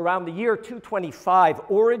 Around the year 225,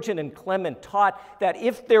 Origen and Clement taught that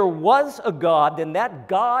if there was a God, then that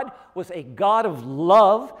God was a God of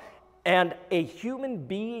love, and a human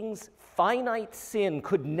being's finite sin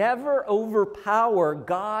could never overpower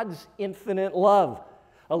God's infinite love.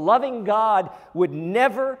 A loving God would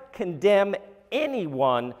never condemn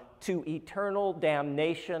anyone to eternal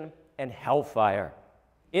damnation and hellfire.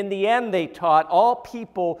 In the end, they taught, all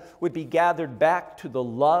people would be gathered back to the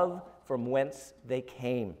love from whence they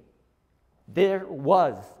came. There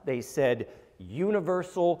was, they said,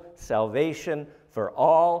 universal salvation for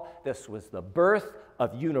all. This was the birth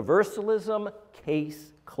of Universalism,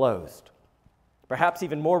 case closed. Perhaps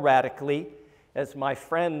even more radically, as my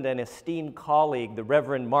friend and esteemed colleague, the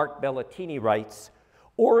Reverend Mark Bellatini, writes,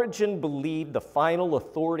 Origen believed the final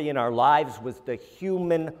authority in our lives was the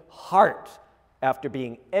human heart after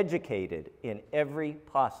being educated in every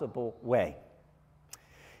possible way.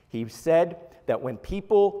 He said that when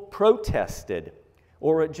people protested,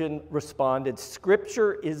 Origen responded,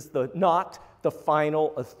 Scripture is not the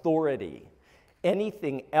final authority.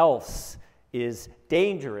 Anything else is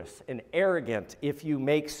dangerous and arrogant if you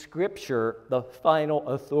make Scripture the final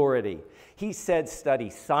authority. He said, study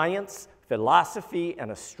science, philosophy, and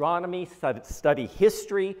astronomy, study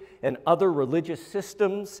history and other religious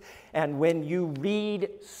systems, and when you read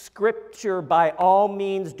Scripture, by all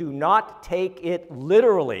means, do not take it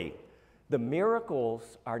literally. The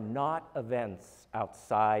miracles are not events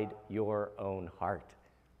outside your own heart.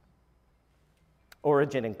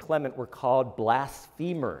 Origen and Clement were called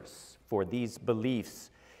blasphemers for these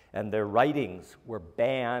beliefs, and their writings were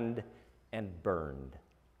banned and burned.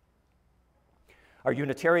 Our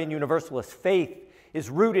Unitarian Universalist faith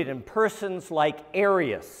is rooted in persons like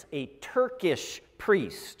Arius, a Turkish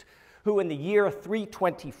priest, who in the year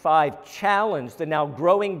 325 challenged the now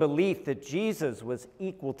growing belief that Jesus was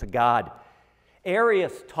equal to God.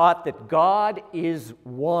 Arius taught that God is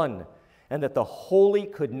one, and that the holy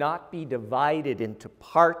could not be divided into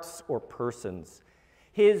parts or persons.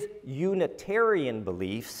 His Unitarian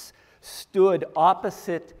beliefs stood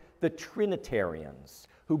opposite the Trinitarians,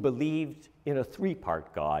 who believed in a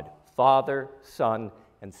three-part God, Father, Son,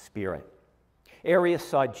 and Spirit. Arius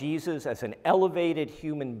saw Jesus as an elevated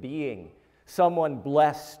human being, someone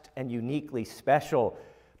blessed and uniquely special,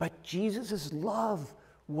 but Jesus' love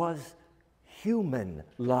was human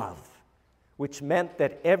love, which meant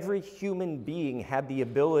that every human being had the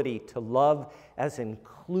ability to love as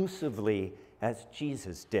inclusively as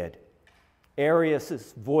Jesus did.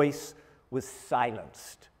 Arius' voice was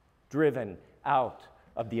silenced, driven out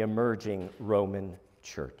of the emerging Roman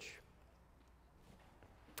Church.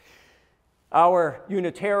 Our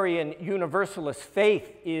Unitarian Universalist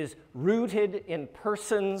faith is rooted in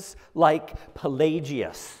persons like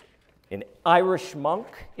Pelagius, an Irish monk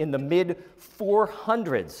in the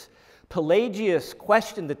mid-400s. Pelagius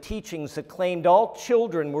questioned the teachings that claimed all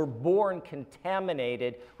children were born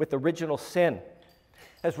contaminated with original sin.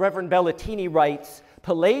 As Reverend Bellatini writes,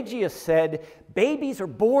 Pelagius said, babies are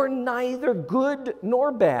born neither good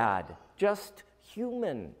nor bad, just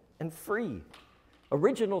human and free.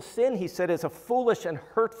 Original sin, he said, is a foolish and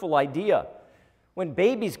hurtful idea. When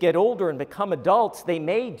babies get older and become adults, they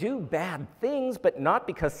may do bad things, but not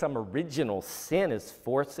because some original sin is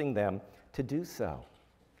forcing them to do so.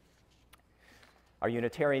 Our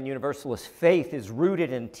Unitarian Universalist faith is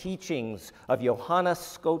rooted in teachings of Johannes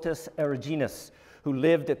Scotus Eriginus, who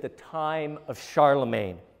lived at the time of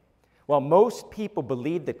Charlemagne. While most people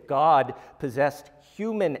believed that God possessed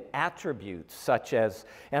human attributes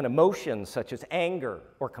and emotions such as anger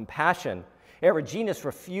or compassion, Eriginus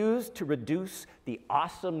refused to reduce the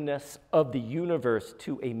awesomeness of the universe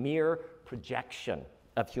to a mere projection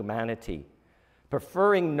of humanity.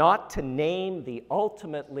 Preferring not to name the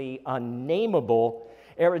ultimately unnameable,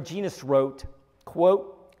 Eriginus wrote,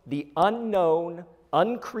 quote, "The unknown,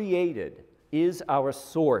 uncreated is our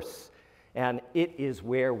source, and it is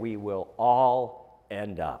where we will all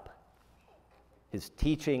end up." His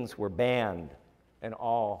teachings were banned and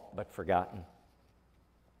all but forgotten.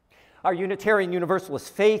 Our Unitarian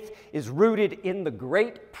Universalist faith is rooted in the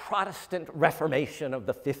great Protestant Reformation of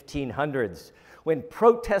the 1500s, when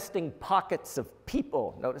protesting pockets of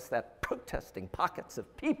people, notice that, protesting pockets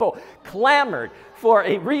of people, clamored for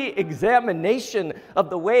a re-examination of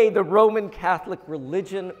the way the Roman Catholic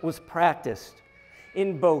religion was practiced.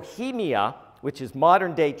 In Bohemia, which is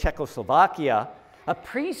modern-day Czechoslovakia, a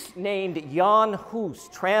priest named Jan Hus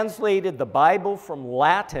translated the Bible from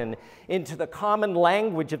Latin into the common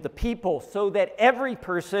language of the people so that every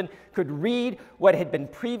person could read what had been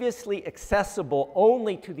previously accessible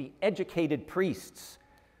only to the educated priests.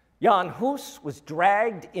 Jan Hus was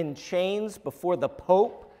dragged in chains before the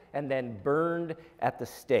Pope and then burned at the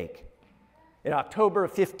stake. In October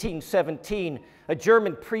of 1517, a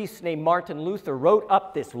German priest named Martin Luther wrote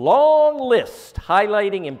up this long list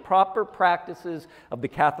highlighting improper practices of the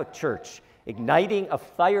Catholic Church, igniting a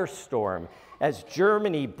firestorm as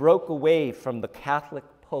Germany broke away from the Catholic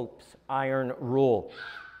Pope's iron rule.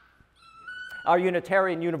 Our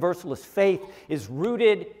Unitarian Universalist faith is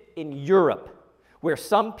rooted in Europe, where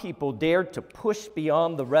some people dared to push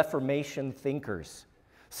beyond the Reformation thinkers.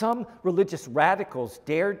 Some religious radicals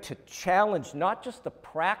dared to challenge not just the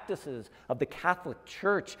practices of the Catholic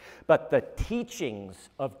Church, but the teachings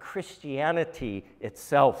of Christianity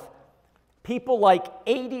itself. People like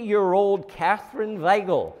 80-year-old Catherine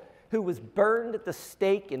Weigel, who was burned at the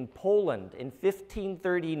stake in Poland in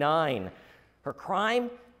 1539. Her crime?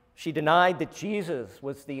 She denied that Jesus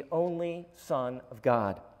was the only Son of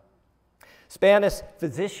God. Spanish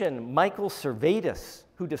physician Michael Servetus,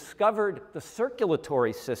 who discovered the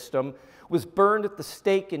circulatory system, was burned at the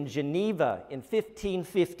stake in Geneva in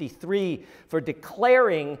 1553 for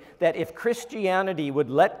declaring that if Christianity would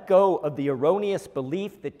let go of the erroneous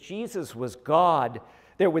belief that Jesus was God,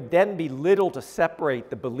 there would then be little to separate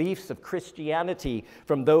the beliefs of Christianity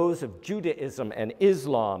from those of Judaism and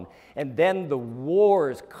Islam, and then the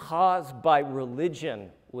wars caused by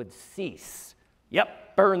religion would cease.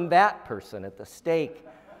 Yep, burn that person at the stake.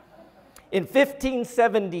 In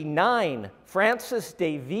 1579, Francis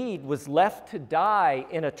David was left to die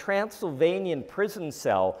in a Transylvanian prison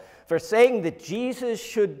cell for saying that Jesus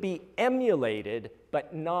should be emulated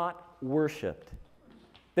but not worshipped.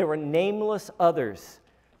 There were nameless others,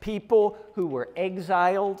 people who were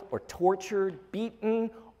exiled or tortured,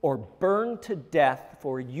 beaten, or burned to death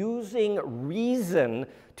for using reason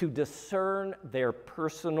to discern their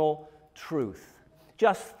personal truth.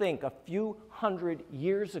 Just think, a few hundred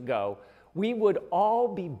years ago, we would all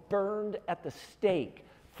be burned at the stake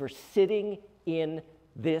for sitting in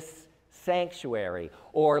this sanctuary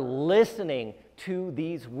or listening to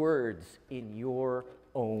these words in your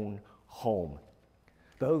own home.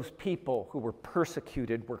 Those people who were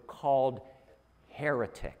persecuted were called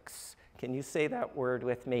heretics. Can you say that word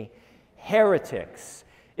with me? Heretics.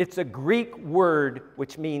 It's a Greek word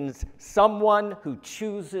which means someone who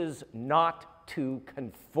chooses not to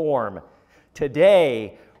conform.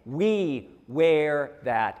 Today, we wear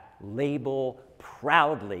that label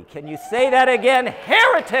proudly. Can you say that again?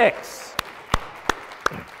 Heretics!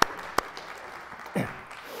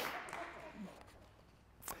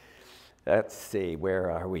 Let's see, where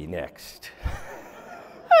are we next?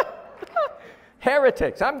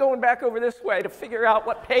 Heretics. I'm going back over this way to figure out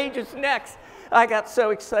what page is next. I got so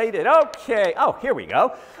excited. Okay. Oh, here we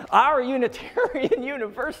go. Our Unitarian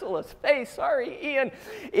Universalist faith, sorry, Ian,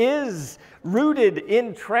 is rooted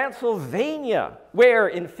in Transylvania, where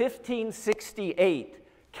in 1568,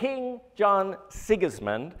 King John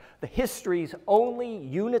Sigismund, the history's only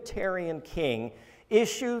Unitarian king,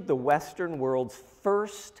 issued the Western world's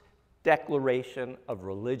first declaration of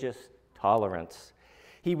religious tolerance.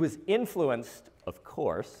 He was influenced, of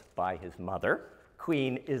course, by his mother,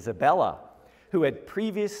 Queen Isabella, who had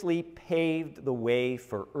previously paved the way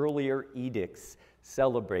for earlier edicts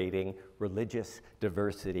celebrating religious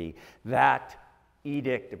diversity. That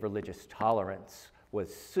edict of religious tolerance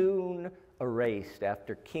was soon erased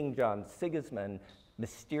after King John Sigismund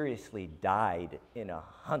mysteriously died in a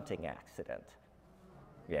hunting accident.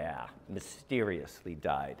 Yeah, mysteriously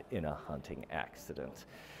died in a hunting accident.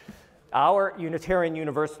 Our Unitarian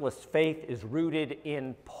Universalist faith is rooted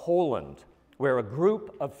in Poland, where a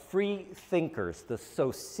group of free thinkers, the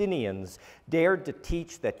Socinians, dared to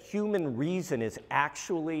teach that human reason is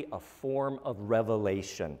actually a form of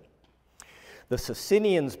revelation. The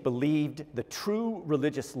Socinians believed the true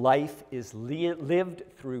religious life is lived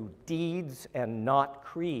through deeds and not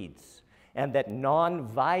creeds, and that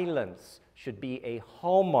nonviolence should be a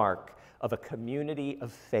hallmark of a community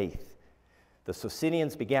of faith. The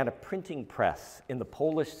Socinians began a printing press in the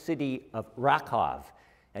Polish city of Krakow,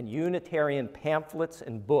 and Unitarian pamphlets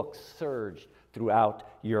and books surged throughout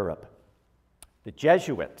Europe. The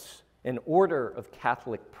Jesuits, an order of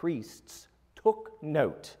Catholic priests, took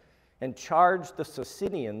note and charged the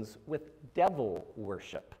Socinians with devil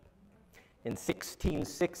worship. In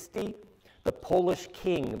 1660, the Polish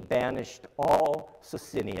king banished all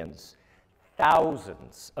Socinians.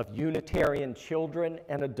 Thousands of Unitarian children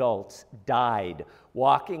and adults died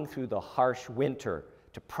walking through the harsh winter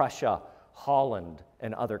to Prussia, Holland,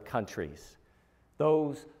 and other countries.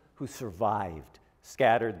 Those who survived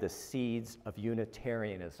scattered the seeds of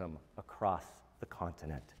Unitarianism across the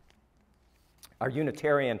continent. Our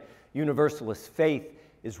Unitarian Universalist faith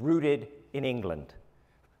is rooted in England,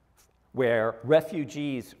 where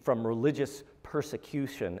refugees from religious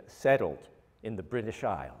persecution settled in the British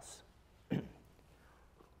Isles.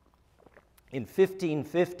 In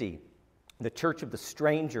 1550, the Church of the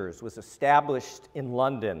Strangers was established in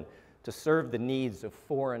London to serve the needs of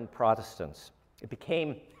foreign Protestants. It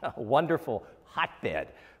became a wonderful hotbed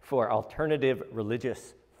for alternative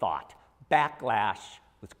religious thought. Backlash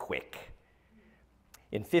was quick.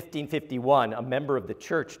 In 1551, a member of the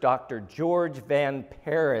church, Dr. George Van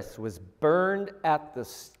Paris, was burned at the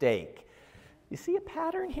stake. You see a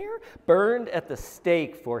pattern here? Burned at the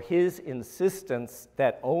stake for his insistence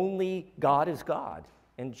that only God is God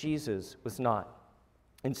and Jesus was not.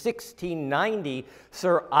 In 1690,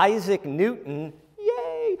 Sir Isaac Newton,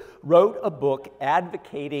 yay, wrote a book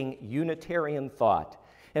advocating Unitarian thought.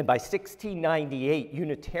 And by 1698,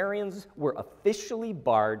 Unitarians were officially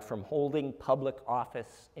barred from holding public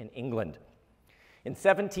office in England. In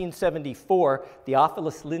 1774,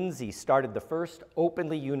 Theophilus Lindsay started the first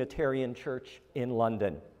openly Unitarian church in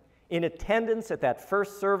London. In attendance at that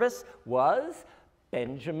first service was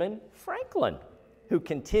Benjamin Franklin, who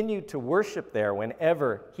continued to worship there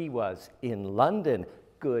whenever he was in London.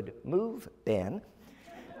 Good move, Ben.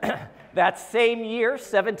 That same year,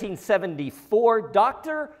 1774,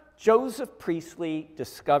 Dr. Joseph Priestley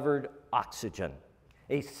discovered oxygen.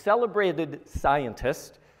 A celebrated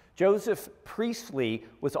scientist, Joseph Priestley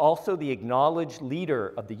was also the acknowledged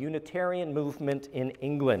leader of the Unitarian movement in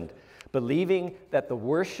England, believing that the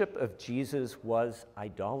worship of Jesus was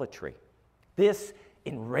idolatry. This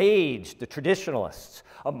enraged the traditionalists.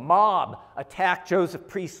 A mob attacked Joseph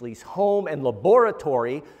Priestley's home and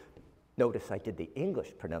laboratory. Notice I did the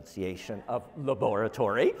English pronunciation of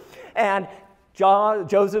laboratory. And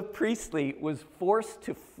Joseph Priestley was forced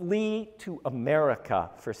to flee to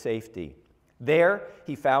America for safety. There,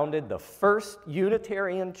 he founded the first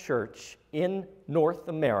Unitarian church in North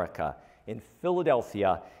America, in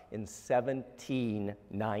Philadelphia, in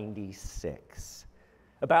 1796.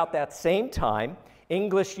 About that same time,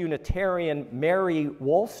 English Unitarian Mary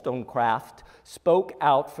Wollstonecraft spoke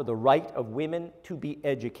out for the right of women to be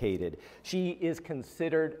educated. She is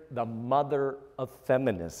considered the mother of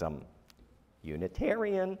feminism.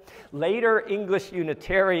 Unitarian. Later English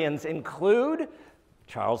Unitarians include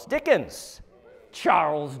Charles Dickens,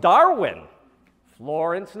 Charles Darwin,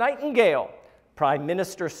 Florence Nightingale, Prime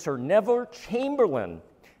Minister Sir Neville Chamberlain,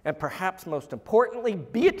 and perhaps most importantly,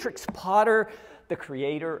 Beatrix Potter, the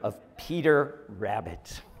creator of Peter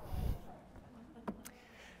Rabbit.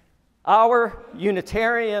 Our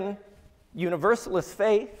Unitarian Universalist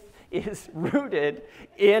faith is rooted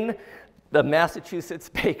in the Massachusetts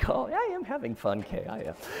Bay Colony. I am having fun, Kay, I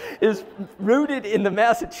am. Is rooted in the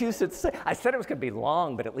Massachusetts. I said it was going to be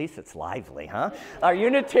long, but at least it's lively, huh? Our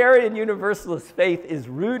Unitarian Universalist faith is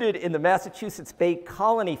rooted in the Massachusetts Bay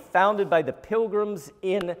Colony, founded by the Pilgrims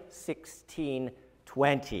in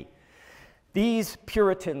 1620. These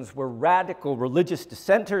Puritans were radical religious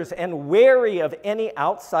dissenters and wary of any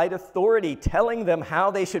outside authority telling them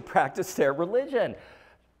how they should practice their religion.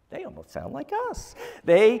 They almost sound like us.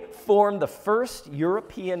 They formed the first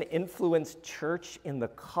European-influenced church in the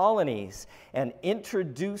colonies and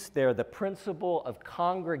introduced there the principle of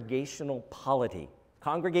congregational polity.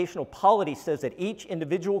 Congregational polity says that each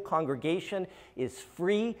individual congregation is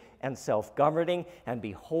free and self-governing and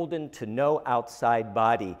beholden to no outside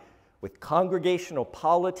body. With congregational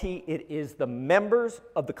polity, it is the members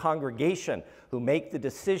of the congregation who make the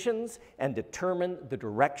decisions and determine the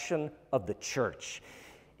direction of the church.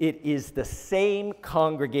 It is the same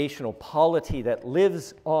congregational polity that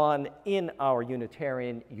lives on in our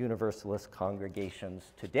Unitarian Universalist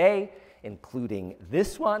congregations today, including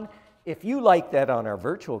this one. If you like that on our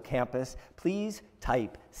virtual campus, please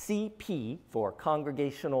type CP for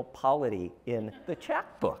congregational polity in the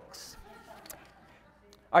chat books.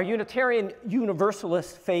 Our Unitarian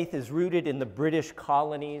Universalist faith is rooted in the British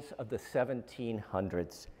colonies of the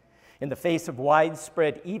 1700s. In the face of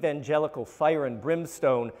widespread evangelical fire and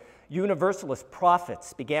brimstone, Universalist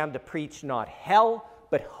prophets began to preach not hell,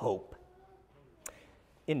 but hope.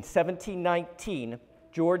 In 1719,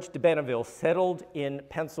 George de Benneville settled in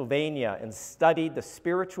Pennsylvania and studied the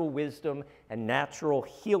spiritual wisdom and natural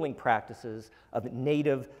healing practices of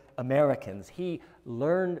Native Americans. He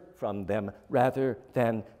learned from them rather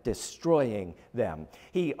than destroying them.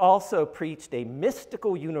 He also preached a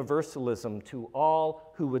mystical universalism to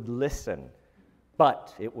all who would listen.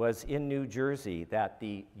 But it was in New Jersey that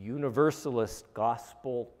the Universalist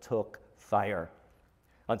gospel took fire.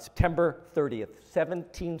 On September 30th,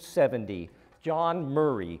 1770, John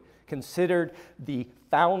Murray, considered the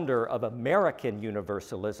founder of American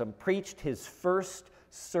Universalism, preached his first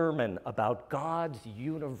sermon about God's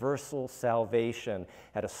universal salvation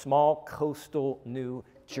at a small coastal New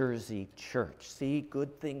Jersey church. See,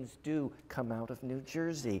 good things do come out of New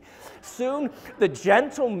Jersey. Soon, the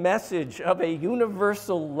gentle message of a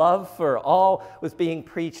universal love for all was being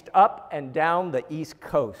preached up and down the East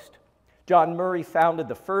Coast. John Murray founded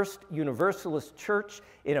the first Universalist church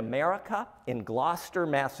in America in Gloucester,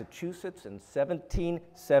 Massachusetts in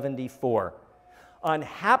 1774.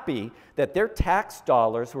 Unhappy that their tax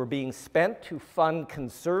dollars were being spent to fund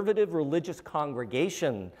conservative religious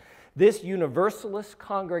congregation, this Universalist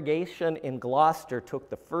congregation in Gloucester took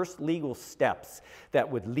the first legal steps that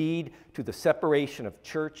would lead to the separation of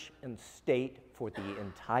church and state for the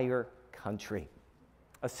entire country.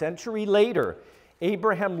 A century later,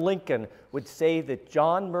 Abraham Lincoln would say that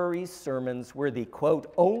John Murray's sermons were the,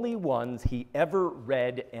 quote, only ones he ever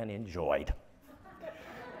read and enjoyed.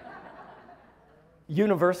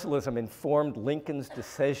 Universalism informed Lincoln's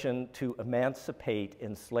decision to emancipate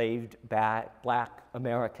enslaved black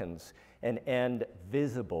Americans and end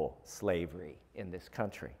visible slavery in this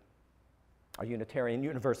country. Our Unitarian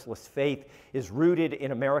Universalist faith is rooted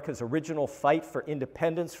in America's original fight for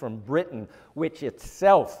independence from Britain, which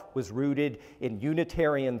itself was rooted in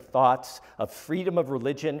Unitarian thoughts of freedom of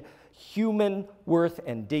religion, human worth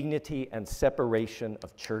and dignity, and separation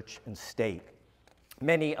of church and state.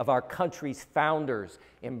 Many of our country's founders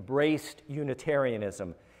embraced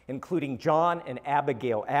Unitarianism, including John and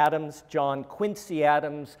Abigail Adams, John Quincy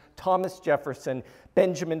Adams, Thomas Jefferson,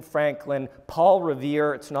 Benjamin Franklin, Paul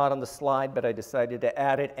Revere, it's not on the slide, but I decided to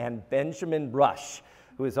add it, and Benjamin Rush,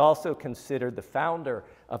 who is also considered the founder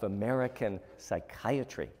of American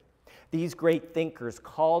psychiatry. These great thinkers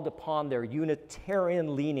called upon their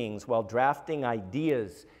Unitarian leanings while drafting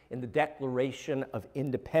ideas in the Declaration of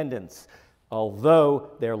Independence,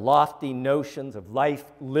 although their lofty notions of life,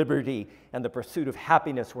 liberty, and the pursuit of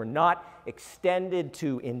happiness were not extended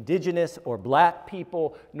to indigenous or black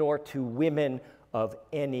people, nor to women of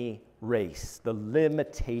any race, the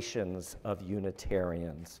limitations of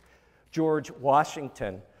Unitarians. George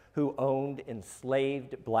Washington, who owned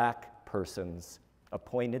enslaved black persons,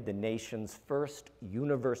 appointed the nation's first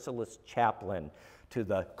Universalist chaplain to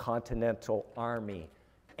the Continental Army,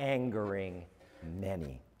 angering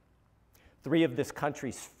many. 3 of this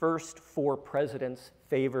country's first 4 presidents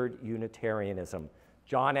favored Unitarianism: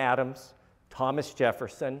 John Adams, Thomas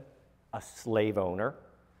Jefferson, a slave owner,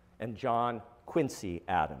 and John Quincy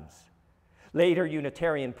Adams. Later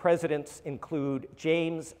Unitarian presidents include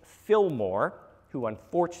James Fillmore, who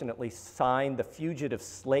unfortunately signed the Fugitive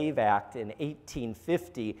Slave Act in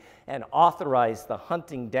 1850 and authorized the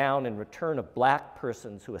hunting down and return of black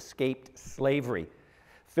persons who escaped slavery.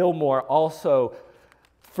 Fillmore also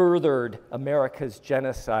furthered America's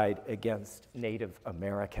genocide against Native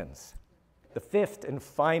Americans. The 5th and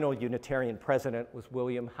final Unitarian president was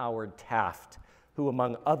William Howard Taft, who,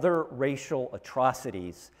 among other racial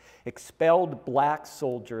atrocities, expelled black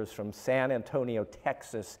soldiers from San Antonio,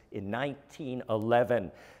 Texas in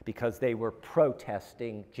 1911 because they were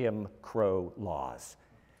protesting Jim Crow laws.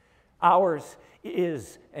 Ours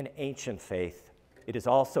is an ancient faith. It is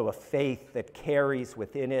also a faith that carries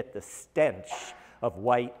within it the stench of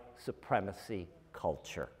white supremacy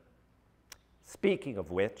culture. Speaking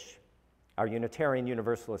of which, our Unitarian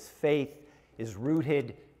Universalist faith is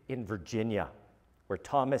rooted in Virginia, where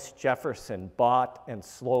Thomas Jefferson bought and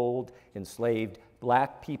sold enslaved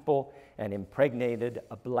black people and impregnated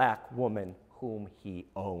a black woman whom he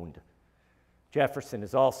owned. Jefferson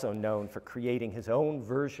is also known for creating his own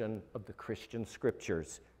version of the Christian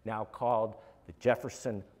scriptures, now called the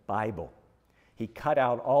Jefferson Bible. He cut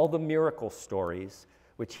out all the miracle stories,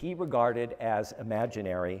 which he regarded as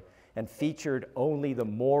imaginary, and featured only the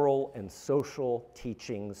moral and social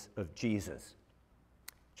teachings of Jesus.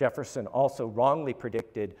 Jefferson also wrongly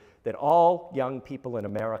predicted that all young people in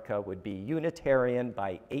America would be Unitarian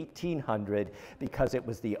by 1800 because it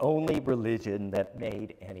was the only religion that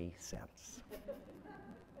made any sense.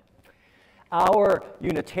 Our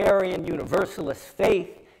Unitarian Universalist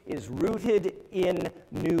faith is rooted in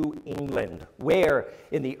New England, where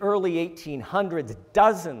in the early 1800s,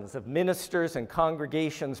 dozens of ministers and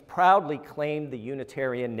congregations proudly claimed the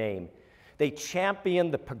Unitarian name. They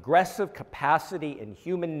championed the progressive capacity in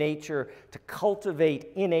human nature to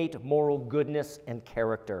cultivate innate moral goodness and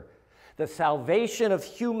character. The salvation of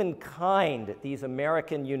humankind, these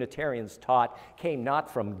American Unitarians taught, came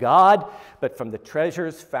not from God, but from the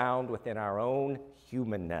treasures found within our own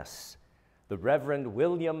humanness. The Reverend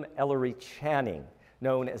William Ellery Channing,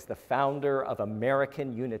 known as the founder of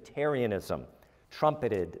American Unitarianism,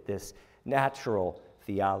 trumpeted this natural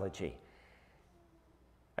theology.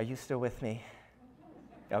 Are you still with me?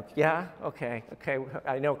 Oh, yeah? Okay.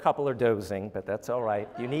 I know a couple are dozing, but that's all right.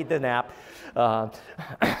 You need the nap.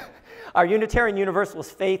 Our Unitarian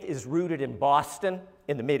Universalist faith is rooted in Boston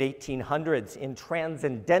in the mid-1800s in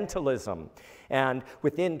transcendentalism, and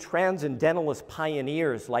within transcendentalist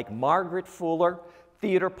pioneers like Margaret Fuller,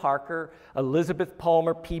 Theodore Parker, Elizabeth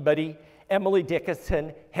Palmer Peabody, Emily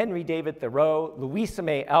Dickinson, Henry David Thoreau, Louisa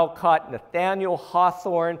May Alcott, Nathaniel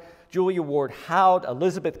Hawthorne, Julia Ward Howe,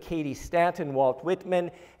 Elizabeth Cady Stanton, Walt Whitman,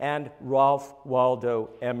 and Ralph Waldo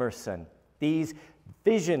Emerson. These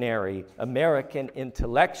visionary American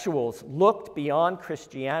intellectuals looked beyond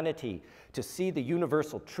Christianity to see the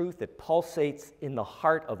universal truth that pulsates in the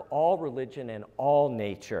heart of all religion and all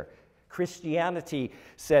nature. Christianity,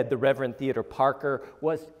 said the Reverend Theodore Parker,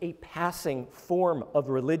 was a passing form of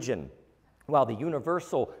religion, while the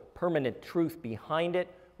universal permanent truth behind it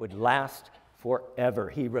would last forever.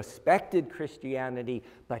 He respected Christianity,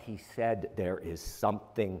 but he said there is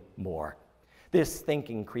something more. This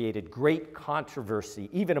thinking created great controversy,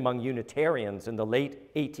 even among Unitarians in the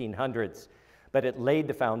late 1800s, but it laid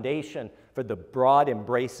the foundation for the broad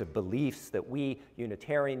embrace of beliefs that we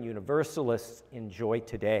Unitarian Universalists enjoy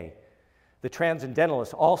today. The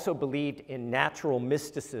Transcendentalists also believed in natural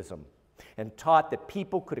mysticism and taught that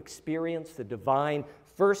people could experience the divine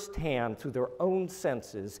firsthand through their own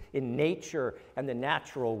senses in nature and the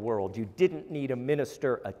natural world. You didn't need a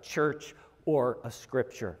minister, a church, or a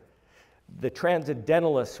scripture. The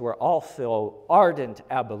Transcendentalists were also ardent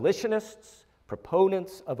abolitionists,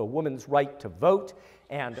 proponents of a woman's right to vote,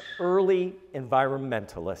 and early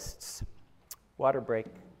environmentalists. Water break.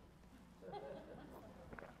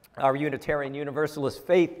 Our Unitarian Universalist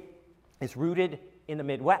faith is rooted in the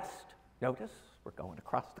Midwest. Notice, we're going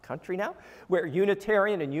across the country now, where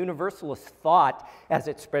Unitarian and Universalist thought, as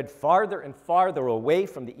it spread farther and farther away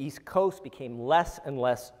from the East Coast, became less and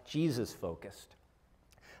less Jesus-focused.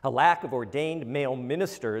 A lack of ordained male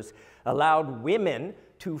ministers allowed women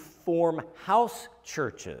to form house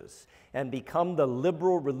churches and become the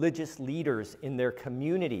liberal religious leaders in their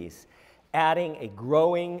communities, adding a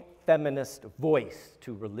growing feminist voice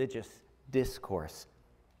to religious discourse.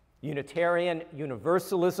 Unitarian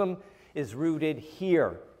Universalism is rooted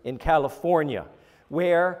here in California,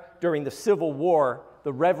 where during the Civil War,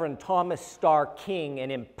 the Reverend Thomas Starr King,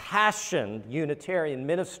 an impassioned Unitarian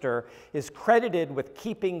minister, is credited with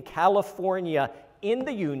keeping California in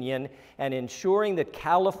the Union and ensuring that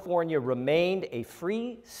California remained a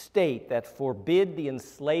free state that forbid the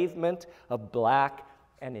enslavement of black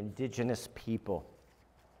and indigenous people.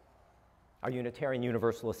 Our Unitarian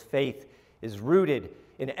Universalist faith is rooted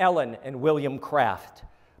in Ellen and William Craft,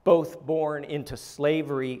 both born into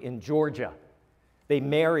slavery in Georgia. They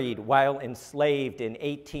married while enslaved in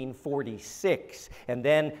 1846 and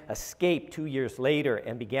then escaped 2 years later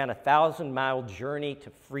and began a 1,000-mile journey to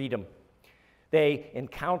freedom. They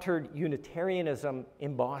encountered Unitarianism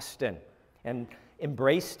in Boston and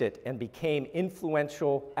embraced it and became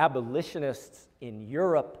influential abolitionists in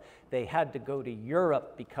Europe. They had to go to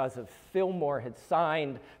Europe because of Fillmore had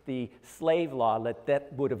signed the slave law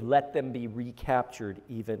that would have let them be recaptured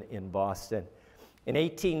even in Boston. In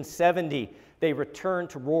 1870, they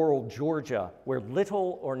returned to rural Georgia, where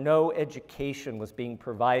little or no education was being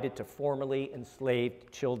provided to formerly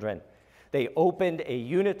enslaved children. They opened a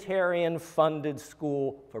Unitarian-funded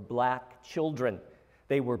school for black children.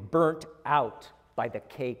 They were burnt out by the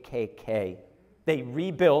KKK. They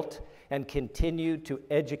rebuilt and continued to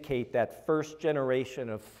educate that first generation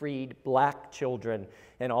of freed black children,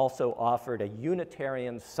 and also offered a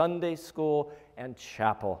Unitarian Sunday school and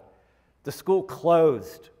chapel. The school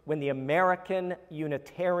closed when the American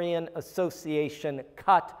Unitarian Association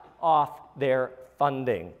cut off their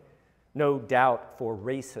funding, no doubt for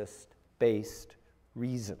racist-based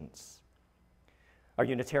reasons. Our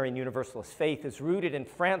Unitarian Universalist faith is rooted in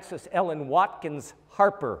Frances Ellen Watkins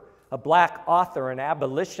Harper, a black author and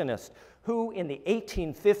abolitionist who in the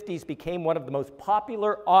 1850s became one of the most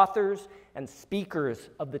popular authors and speakers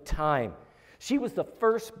of the time. She was the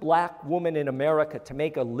first black woman in America to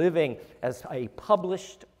make a living as a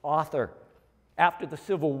published author. After the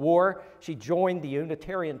Civil War, she joined the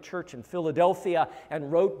Unitarian Church in Philadelphia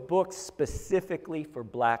and wrote books specifically for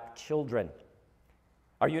black children.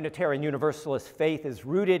 Our Unitarian Universalist faith is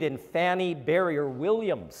rooted in Fannie Barrier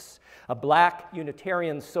Williams, a black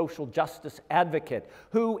Unitarian social justice advocate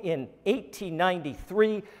who in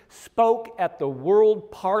 1893 spoke at the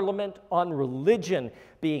World Parliament on Religion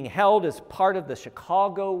being held as part of the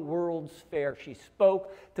Chicago World's Fair. She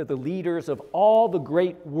spoke to the leaders of all the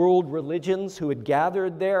great world religions who had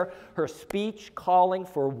gathered there. Her speech calling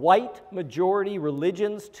for white majority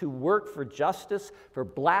religions to work for justice for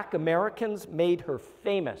black Americans made her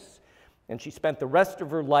famous. And she spent the rest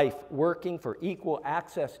of her life working for equal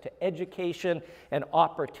access to education and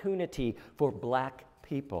opportunity for black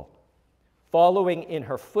people. Following in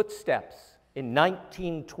her footsteps, in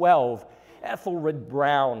 1912, Ethelred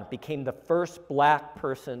Brown became the first black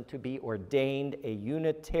person to be ordained a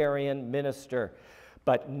Unitarian minister,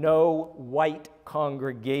 but no white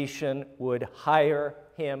congregation would hire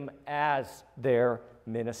him as their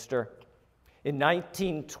minister. In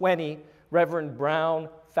 1920, Reverend Brown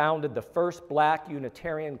founded the first black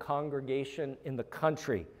Unitarian congregation in the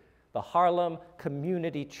country, the Harlem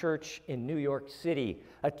Community Church in New York City,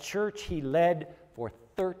 a church he led for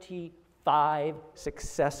 35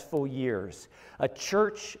 successful years, a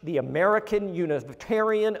church the American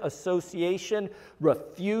Unitarian Association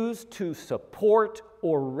refused to support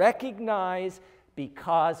or recognize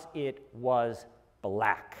because it was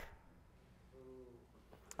black.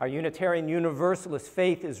 Our Unitarian Universalist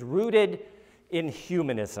faith is rooted in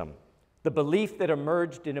humanism, the belief that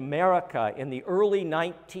emerged in America in the early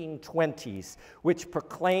 1920s, which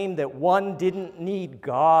proclaimed that one didn't need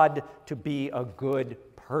God to be a good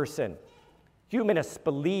person. Humanists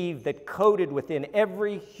believed that coded within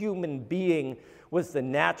every human being was the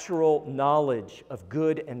natural knowledge of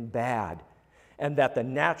good and bad, and that the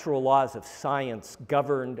natural laws of science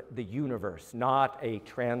governed the universe, not a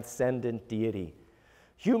transcendent deity.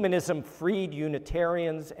 Humanism freed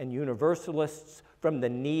Unitarians and Universalists from the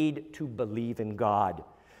need to believe in God.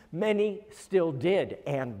 Many still did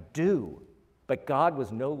and do, but God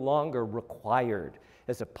was no longer required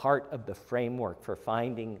as a part of the framework for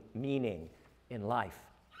finding meaning in life.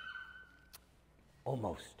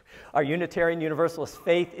 Almost. Our Unitarian Universalist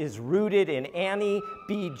faith is rooted in Annie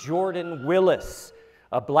B. Jordan Willis,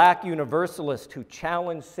 a black Universalist who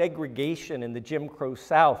challenged segregation in the Jim Crow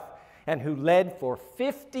South and who led for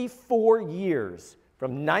 54 years,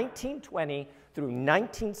 from 1920 through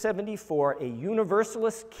 1974, a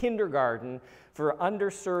Universalist kindergarten for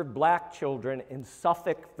underserved black children in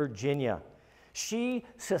Suffolk, Virginia. She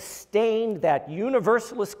sustained that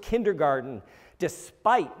Universalist kindergarten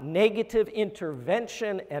despite negative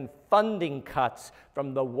intervention and funding cuts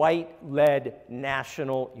from the white-led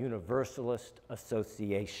National Universalist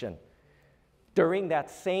Association. During that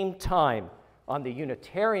same time, on the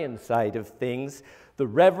Unitarian side of things, the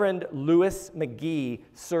Reverend Louis McGee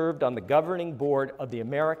served on the governing board of the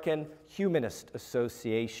American Humanist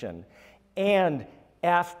Association. And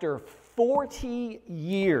after 40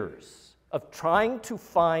 years of trying to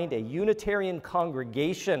find a Unitarian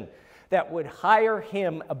congregation that would hire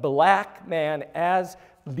him, a black man, as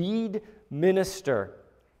lead minister,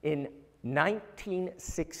 in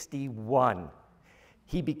 1961,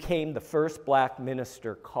 he became the first black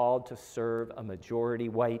minister called to serve a majority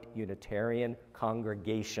white Unitarian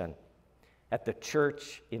congregation at the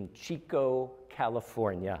church in Chico,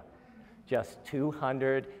 California, just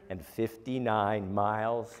 259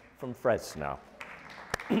 miles from Fresno.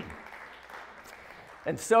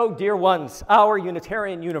 And so, dear ones, our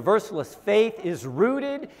Unitarian Universalist faith is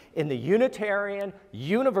rooted in the Unitarian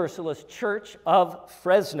Universalist Church of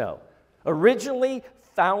Fresno, originally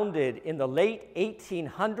founded in the late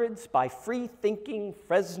 1800s by free-thinking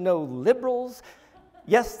Fresno liberals.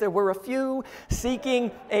 Yes, there were a few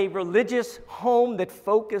seeking a religious home that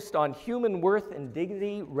focused on human worth and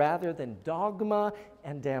dignity rather than dogma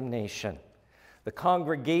and damnation. The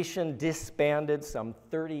congregation disbanded some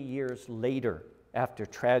 30 years later after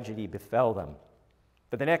tragedy befell them.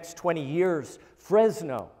 For the next 20 years,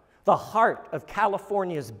 Fresno, the heart of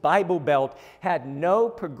California's Bible Belt, had no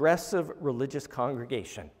progressive religious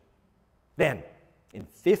congregation. Then, in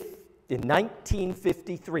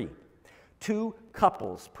 1953, two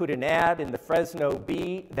couples put an ad in the Fresno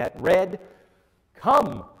Bee that read,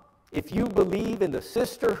 "Come, if you believe in the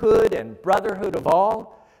sisterhood and brotherhood of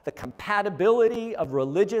all, the compatibility of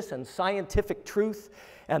religious and scientific truth,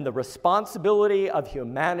 and the responsibility of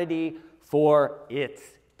humanity for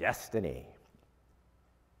its destiny."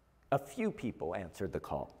 A few people answered the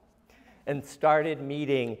call. and started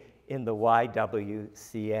meeting in the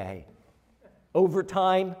YWCA. Over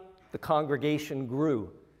time, the congregation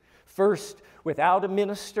grew, first without a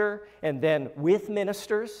minister and then with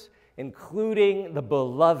ministers, including the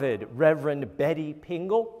beloved Reverend Betty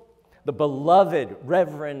Pingle, the beloved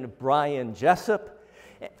Reverend Brian Jessup,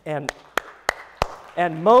 and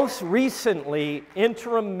most recently,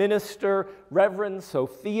 interim minister Reverend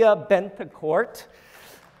Sophia Bentecourt,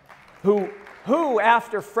 who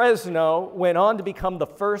after Fresno went on to become the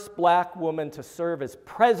first black woman to serve as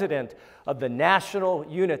president of the National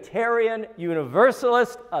Unitarian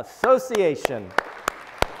Universalist Association.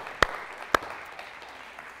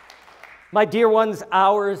 My dear ones,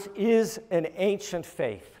 ours is an ancient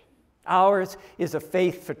faith. Ours is a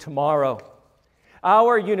faith for tomorrow.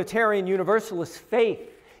 Our Unitarian Universalist faith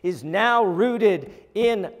is now rooted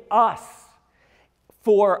in us,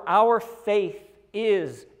 for our faith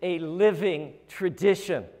is a living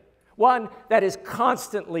tradition, one that is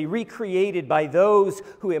constantly recreated by those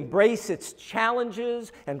who embrace its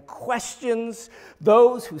challenges and questions,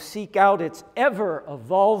 those who seek out its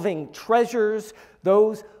ever-evolving treasures,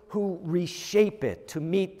 those who reshape it to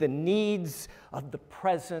meet the needs of the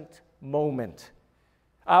present moment.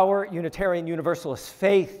 Our Unitarian Universalist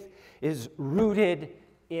faith is rooted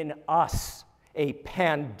in us, a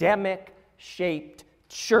pandemic-shaped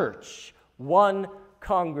church, one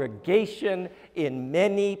congregation in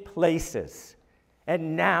many places.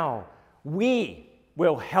 And now we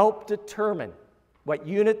will help determine what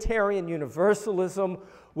Unitarian Universalism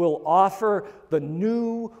will offer the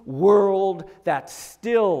new world that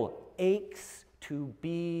still aches to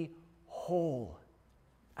be whole.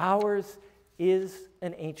 Ours is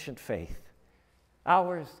an ancient faith.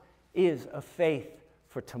 Ours is a faith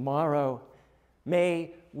for tomorrow.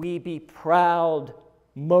 May we be proud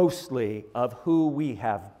mostly of who we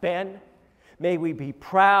have been. May we be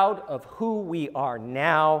proud of who we are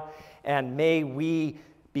now, and may we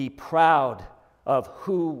be proud of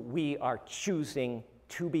who we are choosing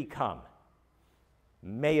to become.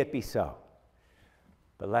 May it be so.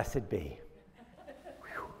 Blessed be.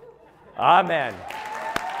 Amen.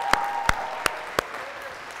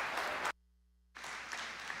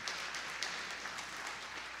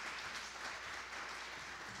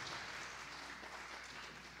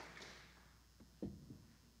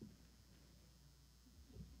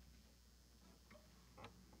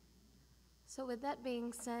 So with that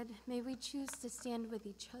being said, may we choose to stand with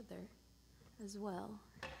each other as well.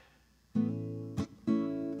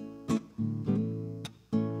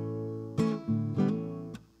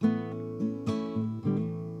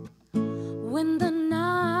 When the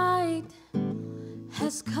night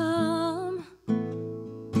has come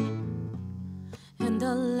and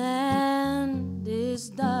the land is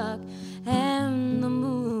dark and the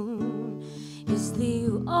moon is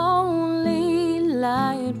the only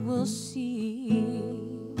light we'll see,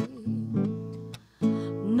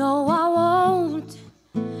 no, I won't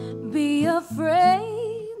be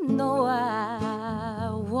afraid. No, I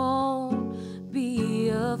won't be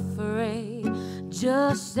afraid.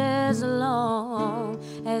 Just as long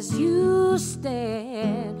as you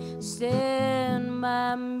stand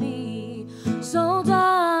by me. So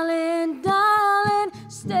darling, darling,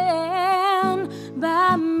 stand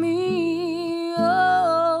by me.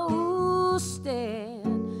 Oh,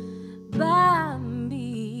 stand by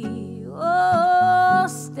me. Oh,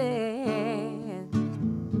 stand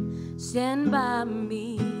by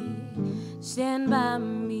me. Stand by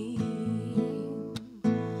me.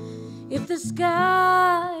 If the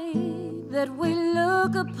sky that we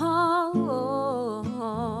look upon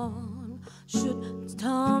should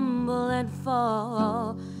tumble and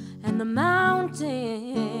fall, and the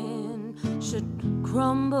mountain should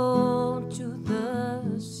crumble to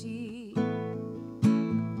the sea,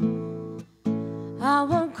 I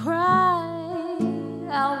won't cry,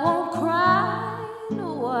 I won't cry,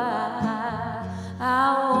 no,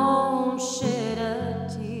 I won't shed a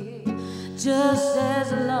tear, just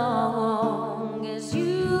as long as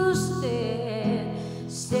you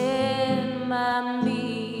stand by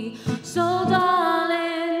me. So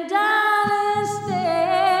darling, darling,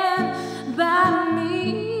 stand by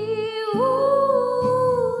me.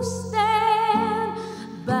 Ooh, stand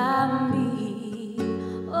by me.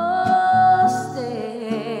 Oh,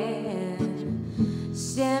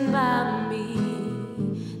 stand by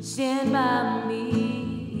me. Stand by me.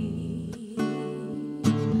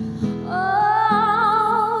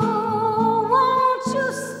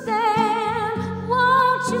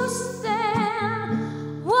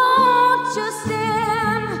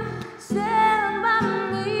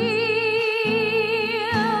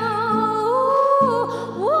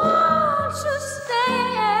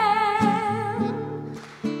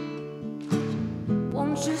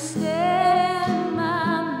 won't you stand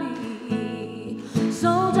by me?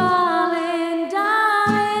 So darling,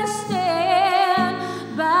 darling,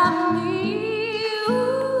 stand by me.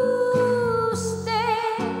 Ooh,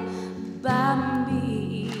 stand by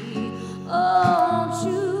me. Oh,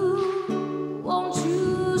 won't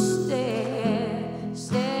you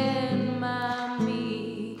stand by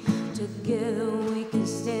me? Together we can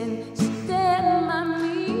stand by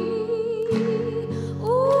me.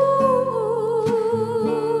 Ooh,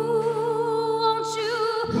 won't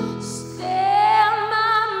you stand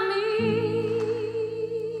by me?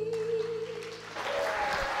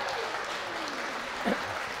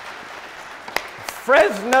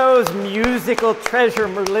 Fresno's musical treasure,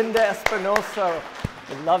 Merlinda Espinosa.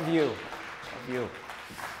 I love you. Love you.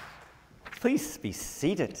 Please be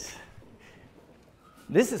seated.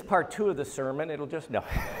 This is part 2 of the sermon. It'll just, no.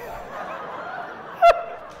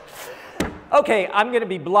 Okay, I'm going to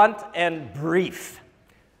be blunt and brief.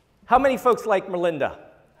 How many folks like Merlinda?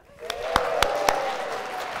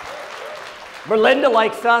 Merlinda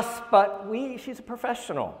likes us, but she's a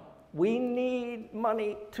professional. We need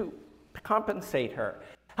money to compensate her.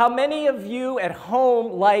 How many of you at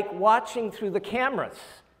home like watching through the cameras?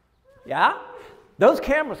 Yeah? Those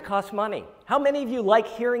cameras cost money. How many of you like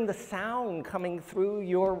hearing the sound coming through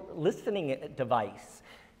your listening device?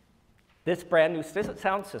 This brand new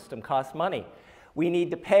sound system costs money. We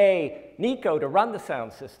need to pay Nico to run the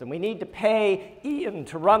sound system. We need to pay Ian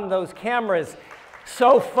to run those cameras.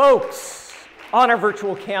 So folks, on our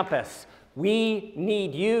virtual campus, we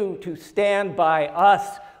need you to stand by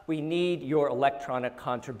us. We need your electronic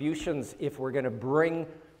contributions if we're going to bring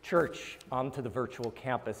church onto the virtual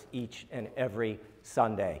campus each and every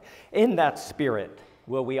Sunday. In that spirit,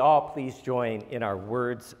 will we all please join in our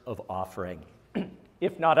words of offering?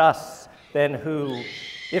 If not us, then who?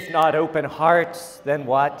 If not open hearts, then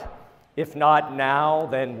what? If not now,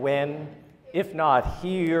 then when? If not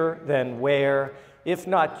here, then where? If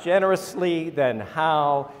not generously, then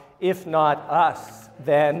how? If not us,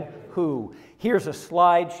 then who? Here's a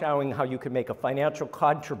slide showing how you can make a financial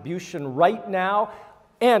contribution right now.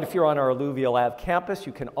 And if you're on our Alluvial Ave campus,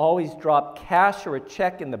 you can always drop cash or a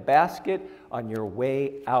check in the basket on your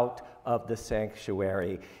way out of the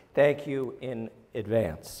sanctuary. Thank you in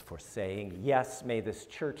advance for saying yes. May this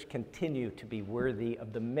church continue to be worthy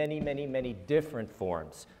of the many, many, many different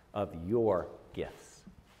forms of your gifts.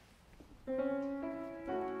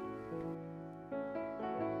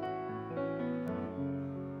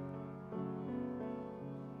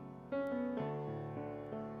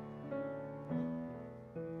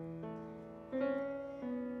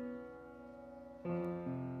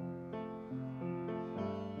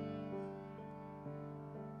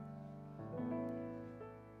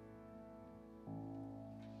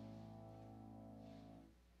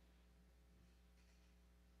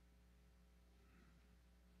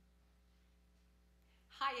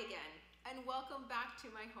 Hi again, and welcome back to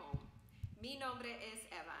my home. Mi nombre es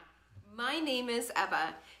Eva. My name is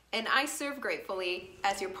Eva, and I serve gratefully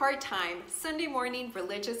as your part-time Sunday morning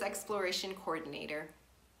religious exploration coordinator.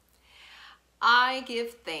 I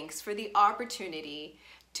give thanks for the opportunity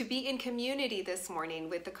to be in community this morning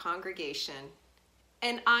with the congregation,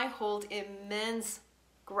 and I hold immense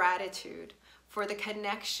gratitude for the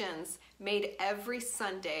connections made every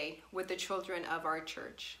Sunday with the children of our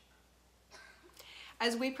church.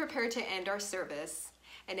 As we prepare to end our service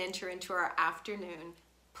and enter into our afternoon,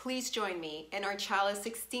 please join me in our chalice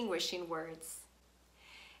extinguishing words.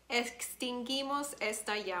 Extinguimos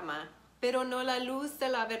esta llama, pero no la luz de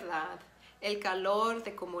la verdad, el calor de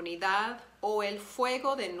comunidad o el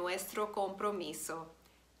fuego de nuestro compromiso.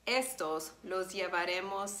 Estos los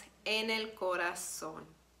llevaremos en el corazón.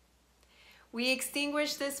 We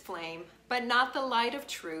extinguish this flame, but not the light of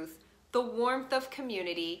truth, the warmth of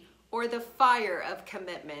community, or the fire of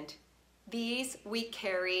commitment. These we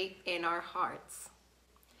carry in our hearts.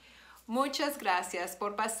 Muchas gracias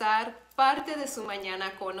por pasar parte de su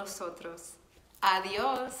mañana con nosotros.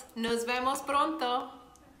 Adiós, nos vemos pronto.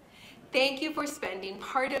 Thank you for spending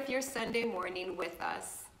part of your Sunday morning with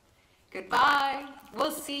us. Goodbye, we'll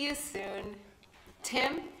see you soon.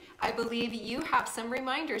 Tim, I believe you have some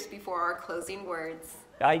reminders before our closing words.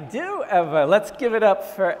 I do, Eva. Let's give it up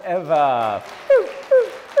for Eva.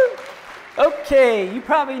 Okay, you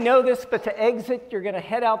probably know this, but to exit, you're going to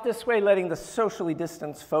head out this way, letting the socially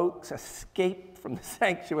distanced folks escape from the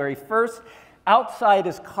sanctuary first. Outside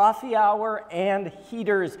is coffee hour and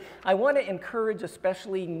heaters. I want to encourage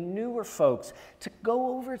especially newer folks to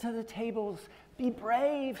go over to the tables. Be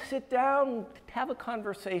brave, sit down, have a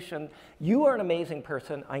conversation. You are an amazing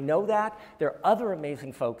person. I know that. There are other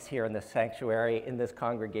amazing folks here in this sanctuary, in this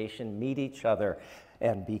congregation. Meet each other.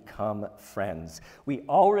 and become friends. We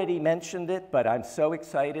already mentioned it, but I'm so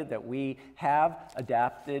excited that we have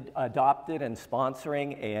adopted and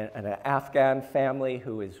sponsoring an Afghan family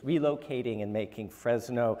who is relocating and making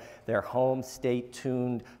Fresno their home. Stay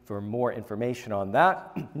tuned for more information on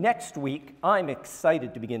that. Next week, I'm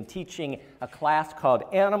excited to begin teaching a class called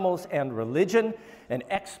Animals and Religion, an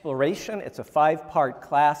exploration. It's a 5-part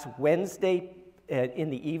class, Wednesday in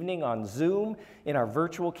the evening on Zoom in our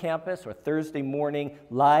virtual campus, or Thursday morning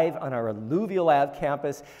live on our Alluvial Ave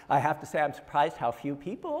campus. I have to say I'm surprised how few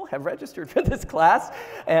people have registered for this class,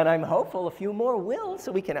 and I'm hopeful a few more will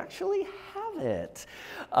so we can actually have it.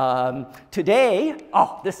 Today,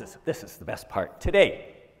 this is the best part. Today,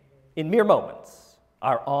 in mere moments,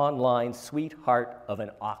 our online sweetheart of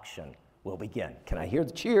an auction will begin. Can I hear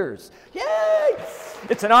the cheers? Yay!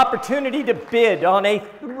 It's an opportunity to bid on a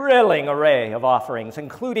thrilling array of offerings,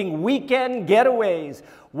 including weekend getaways,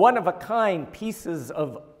 one-of-a-kind pieces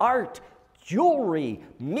of art, jewelry,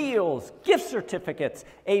 meals, gift certificates,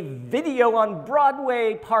 a video on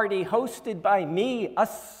Broadway party hosted by me, a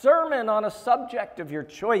sermon on a subject of your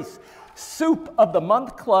choice, Soup of the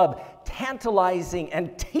Month Club, tantalizing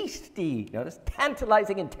and tasty, notice,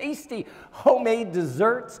 tantalizing and tasty homemade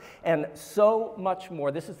desserts, and so much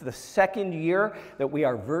more. This is the second year that we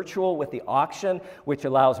are virtual with the auction, which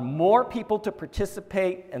allows more people to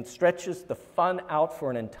participate and stretches the fun out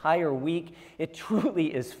for an entire week. It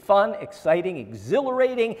truly is fun, exciting,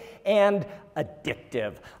 exhilarating, and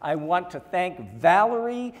addictive. I want to thank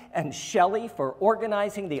Valerie and Shelley for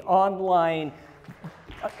organizing the online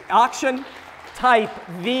auction. Type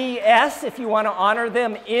VS if you want to honor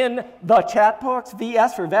them in the chat box.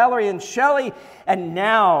 VS for Valerie and Shelley. And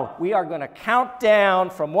now we are going to count down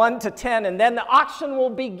from 1 to 10, and then the auction will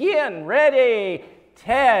begin. Ready?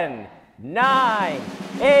 10, 9,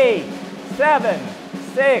 8, 7,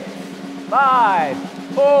 6, 5,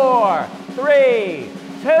 4, 3,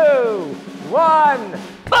 2, 1.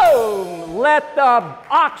 Boom! Let the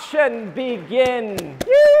auction begin.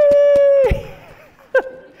 Yay!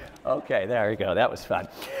 Okay, there you go. That was fun.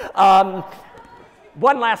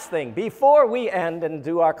 One last thing. Before we end and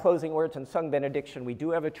do our closing words and sung benediction, we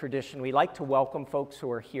do have a tradition. We like to welcome folks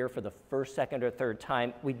who are here for the first, second, or third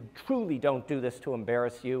time. We truly don't do this to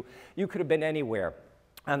embarrass you. You could have been anywhere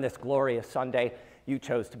on this glorious Sunday. You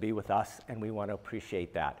chose to be with us, and we want to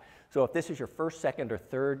appreciate that. So if this is your first, second, or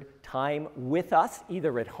third time with us,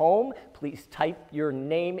 either at home, please type your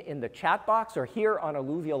name in the chat box, or here on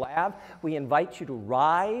Alluvial Ave, we invite you to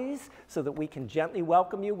rise so that we can gently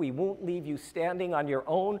welcome you. We won't leave you standing on your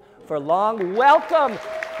own for long. Welcome,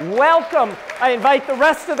 welcome. I invite the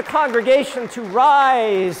rest of the congregation to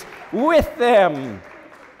rise with them.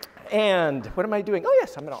 And what am I doing? Oh,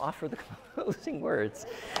 yes, I'm going to offer the closing words.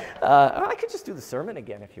 I could just do the sermon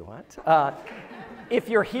again if you want. If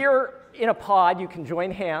you're here in a pod, you can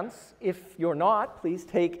join hands. If you're not, please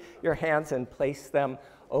take your hands and place them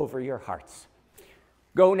over your hearts.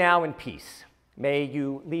 Go now in peace. May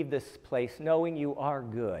you leave this place knowing you are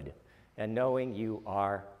good and knowing you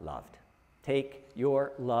are loved. Take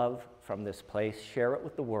your love from this place, share it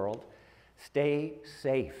with the world. Stay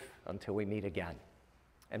safe until we meet again.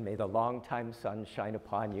 And may the longtime sun shine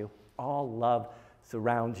upon you, all love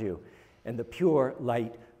surround you, and the pure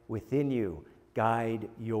light within you guide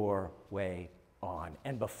your way on.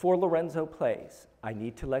 And before Lorenzo plays, I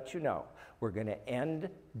need to let you know we're going to end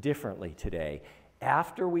differently today.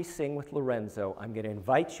 After we sing with Lorenzo, I'm going to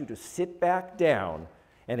invite you to sit back down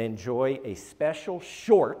and enjoy a special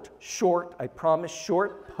short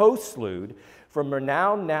postlude from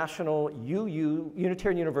renowned national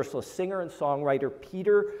Unitarian Universalist singer and songwriter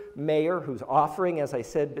Peter Mayer, who's offering, as I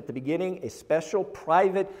said at the beginning, a special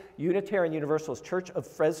private Unitarian Universalist Church of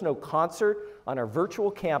Fresno concert on our virtual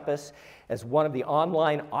campus as one of the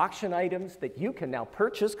online auction items that you can now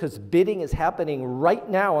purchase, because bidding is happening right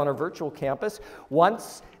now on our virtual campus.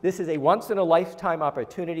 This is a once-in-a-lifetime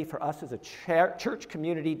opportunity for us as a church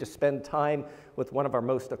community to spend time with one of our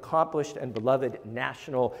most accomplished and beloved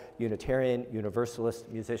national Unitarian Universalist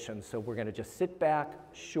musicians. So we're going to just sit back,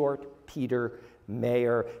 short, Peter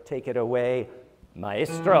Mayer. Take it away,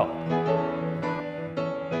 maestro.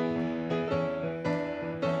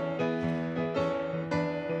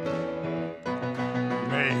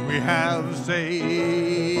 May we have safe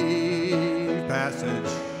passage,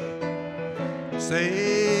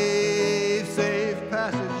 safe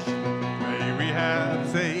passage. May we have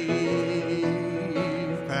safe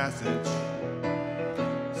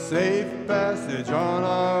passage on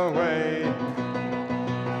our way.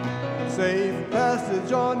 Safe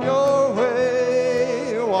passage on your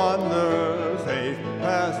way, wanderer. Safe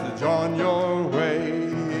passage on your way,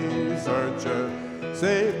 searcher.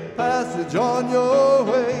 safe passage on your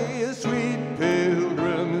way, sweet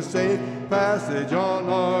pilgrim, safe passage on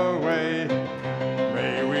our way.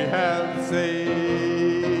 May we have safe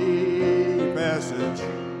passage,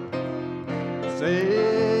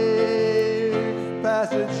 safe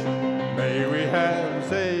passage. May we have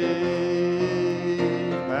safe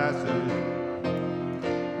passage,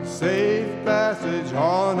 safe passage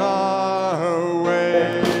on our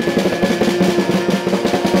way.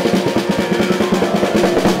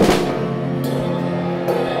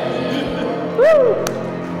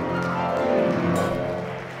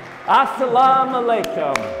 Assalamu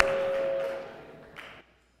alaikum.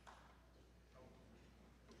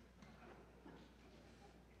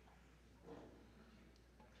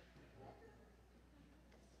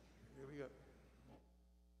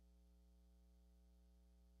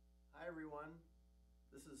 Hi everyone,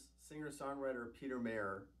 this is singer-songwriter Peter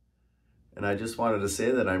Mayer, and I just wanted to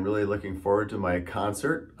say that I'm really looking forward to my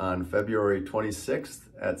concert on February 26th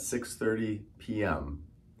at 6:30 p.m.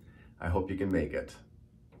 I hope you can make it.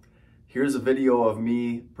 Here's a video of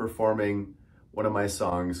me performing one of my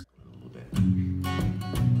songs.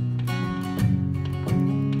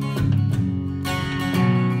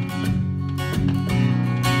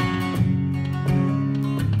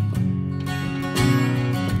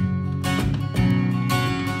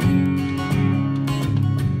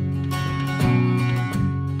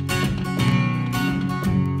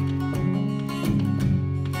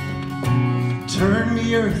 Turn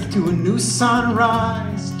the earth to a new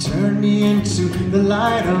sunrise. Turn me into the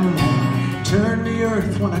light of morn. Turn the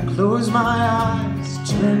earth when I close my eyes.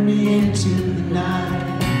 Turn me into the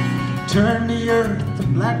night. Turn the earth, the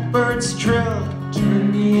blackbirds trill.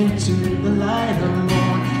 Turn me into the light of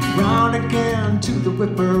morn. Round again to the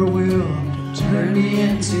whippoorwill. Turn me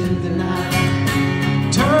into the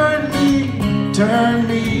night. Turn me, turn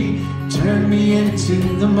me, turn me into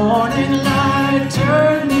the morning light.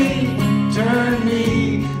 Turn me, turn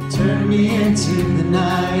me, turn me into the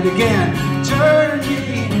night again. Turn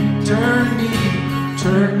me, turn me,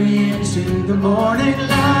 turn me into the morning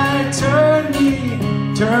light. Turn me,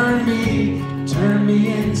 turn me, turn me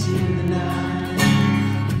into the night.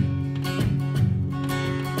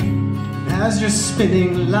 As you're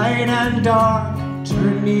spinning light and dark,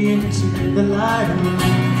 turn me into the light of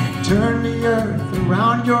moon. Turn the earth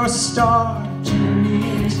around your star. Turn me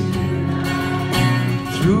into the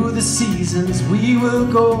night. Through the seasons we will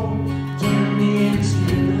go. Turn me into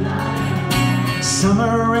the light.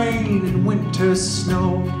 Summer rain and winter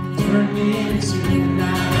snow. Turn me into the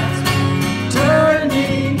night. Turn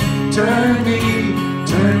me, turn me,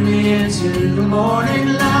 turn me into the morning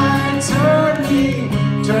light. Turn me,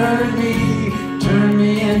 turn me, turn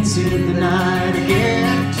me into the night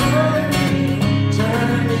again. Turn me,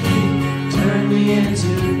 turn me, turn me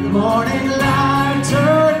into the morning light.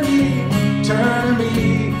 Turn me, turn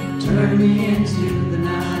me, turn me into the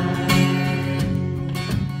night.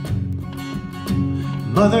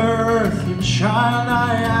 Mother Earth, your child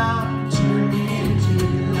I am. Turn me into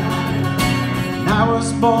the light. And I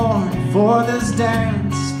was born for this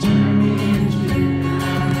dance. Turn me into the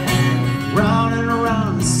night. Round and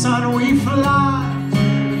around the sun we fly.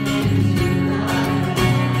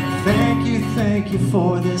 Thank you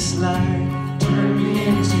for this life. Turn me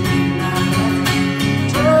into the night.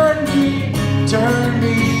 Turn me, turn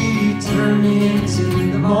me, turn me into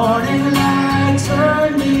the morning light.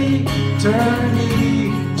 Turn me, turn me,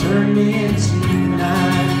 turn me into the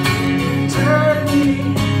night. Turn me,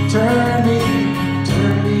 turn me,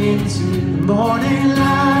 turn me into the morning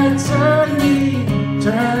light. Turn me,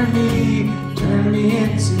 turn me, turn me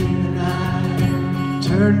into the night.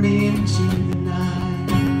 Turn me into the night.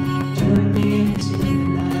 Turn me into the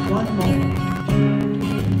night. One more.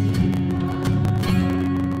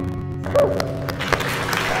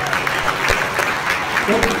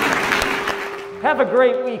 Have a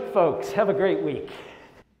great week, folks. Have a great week.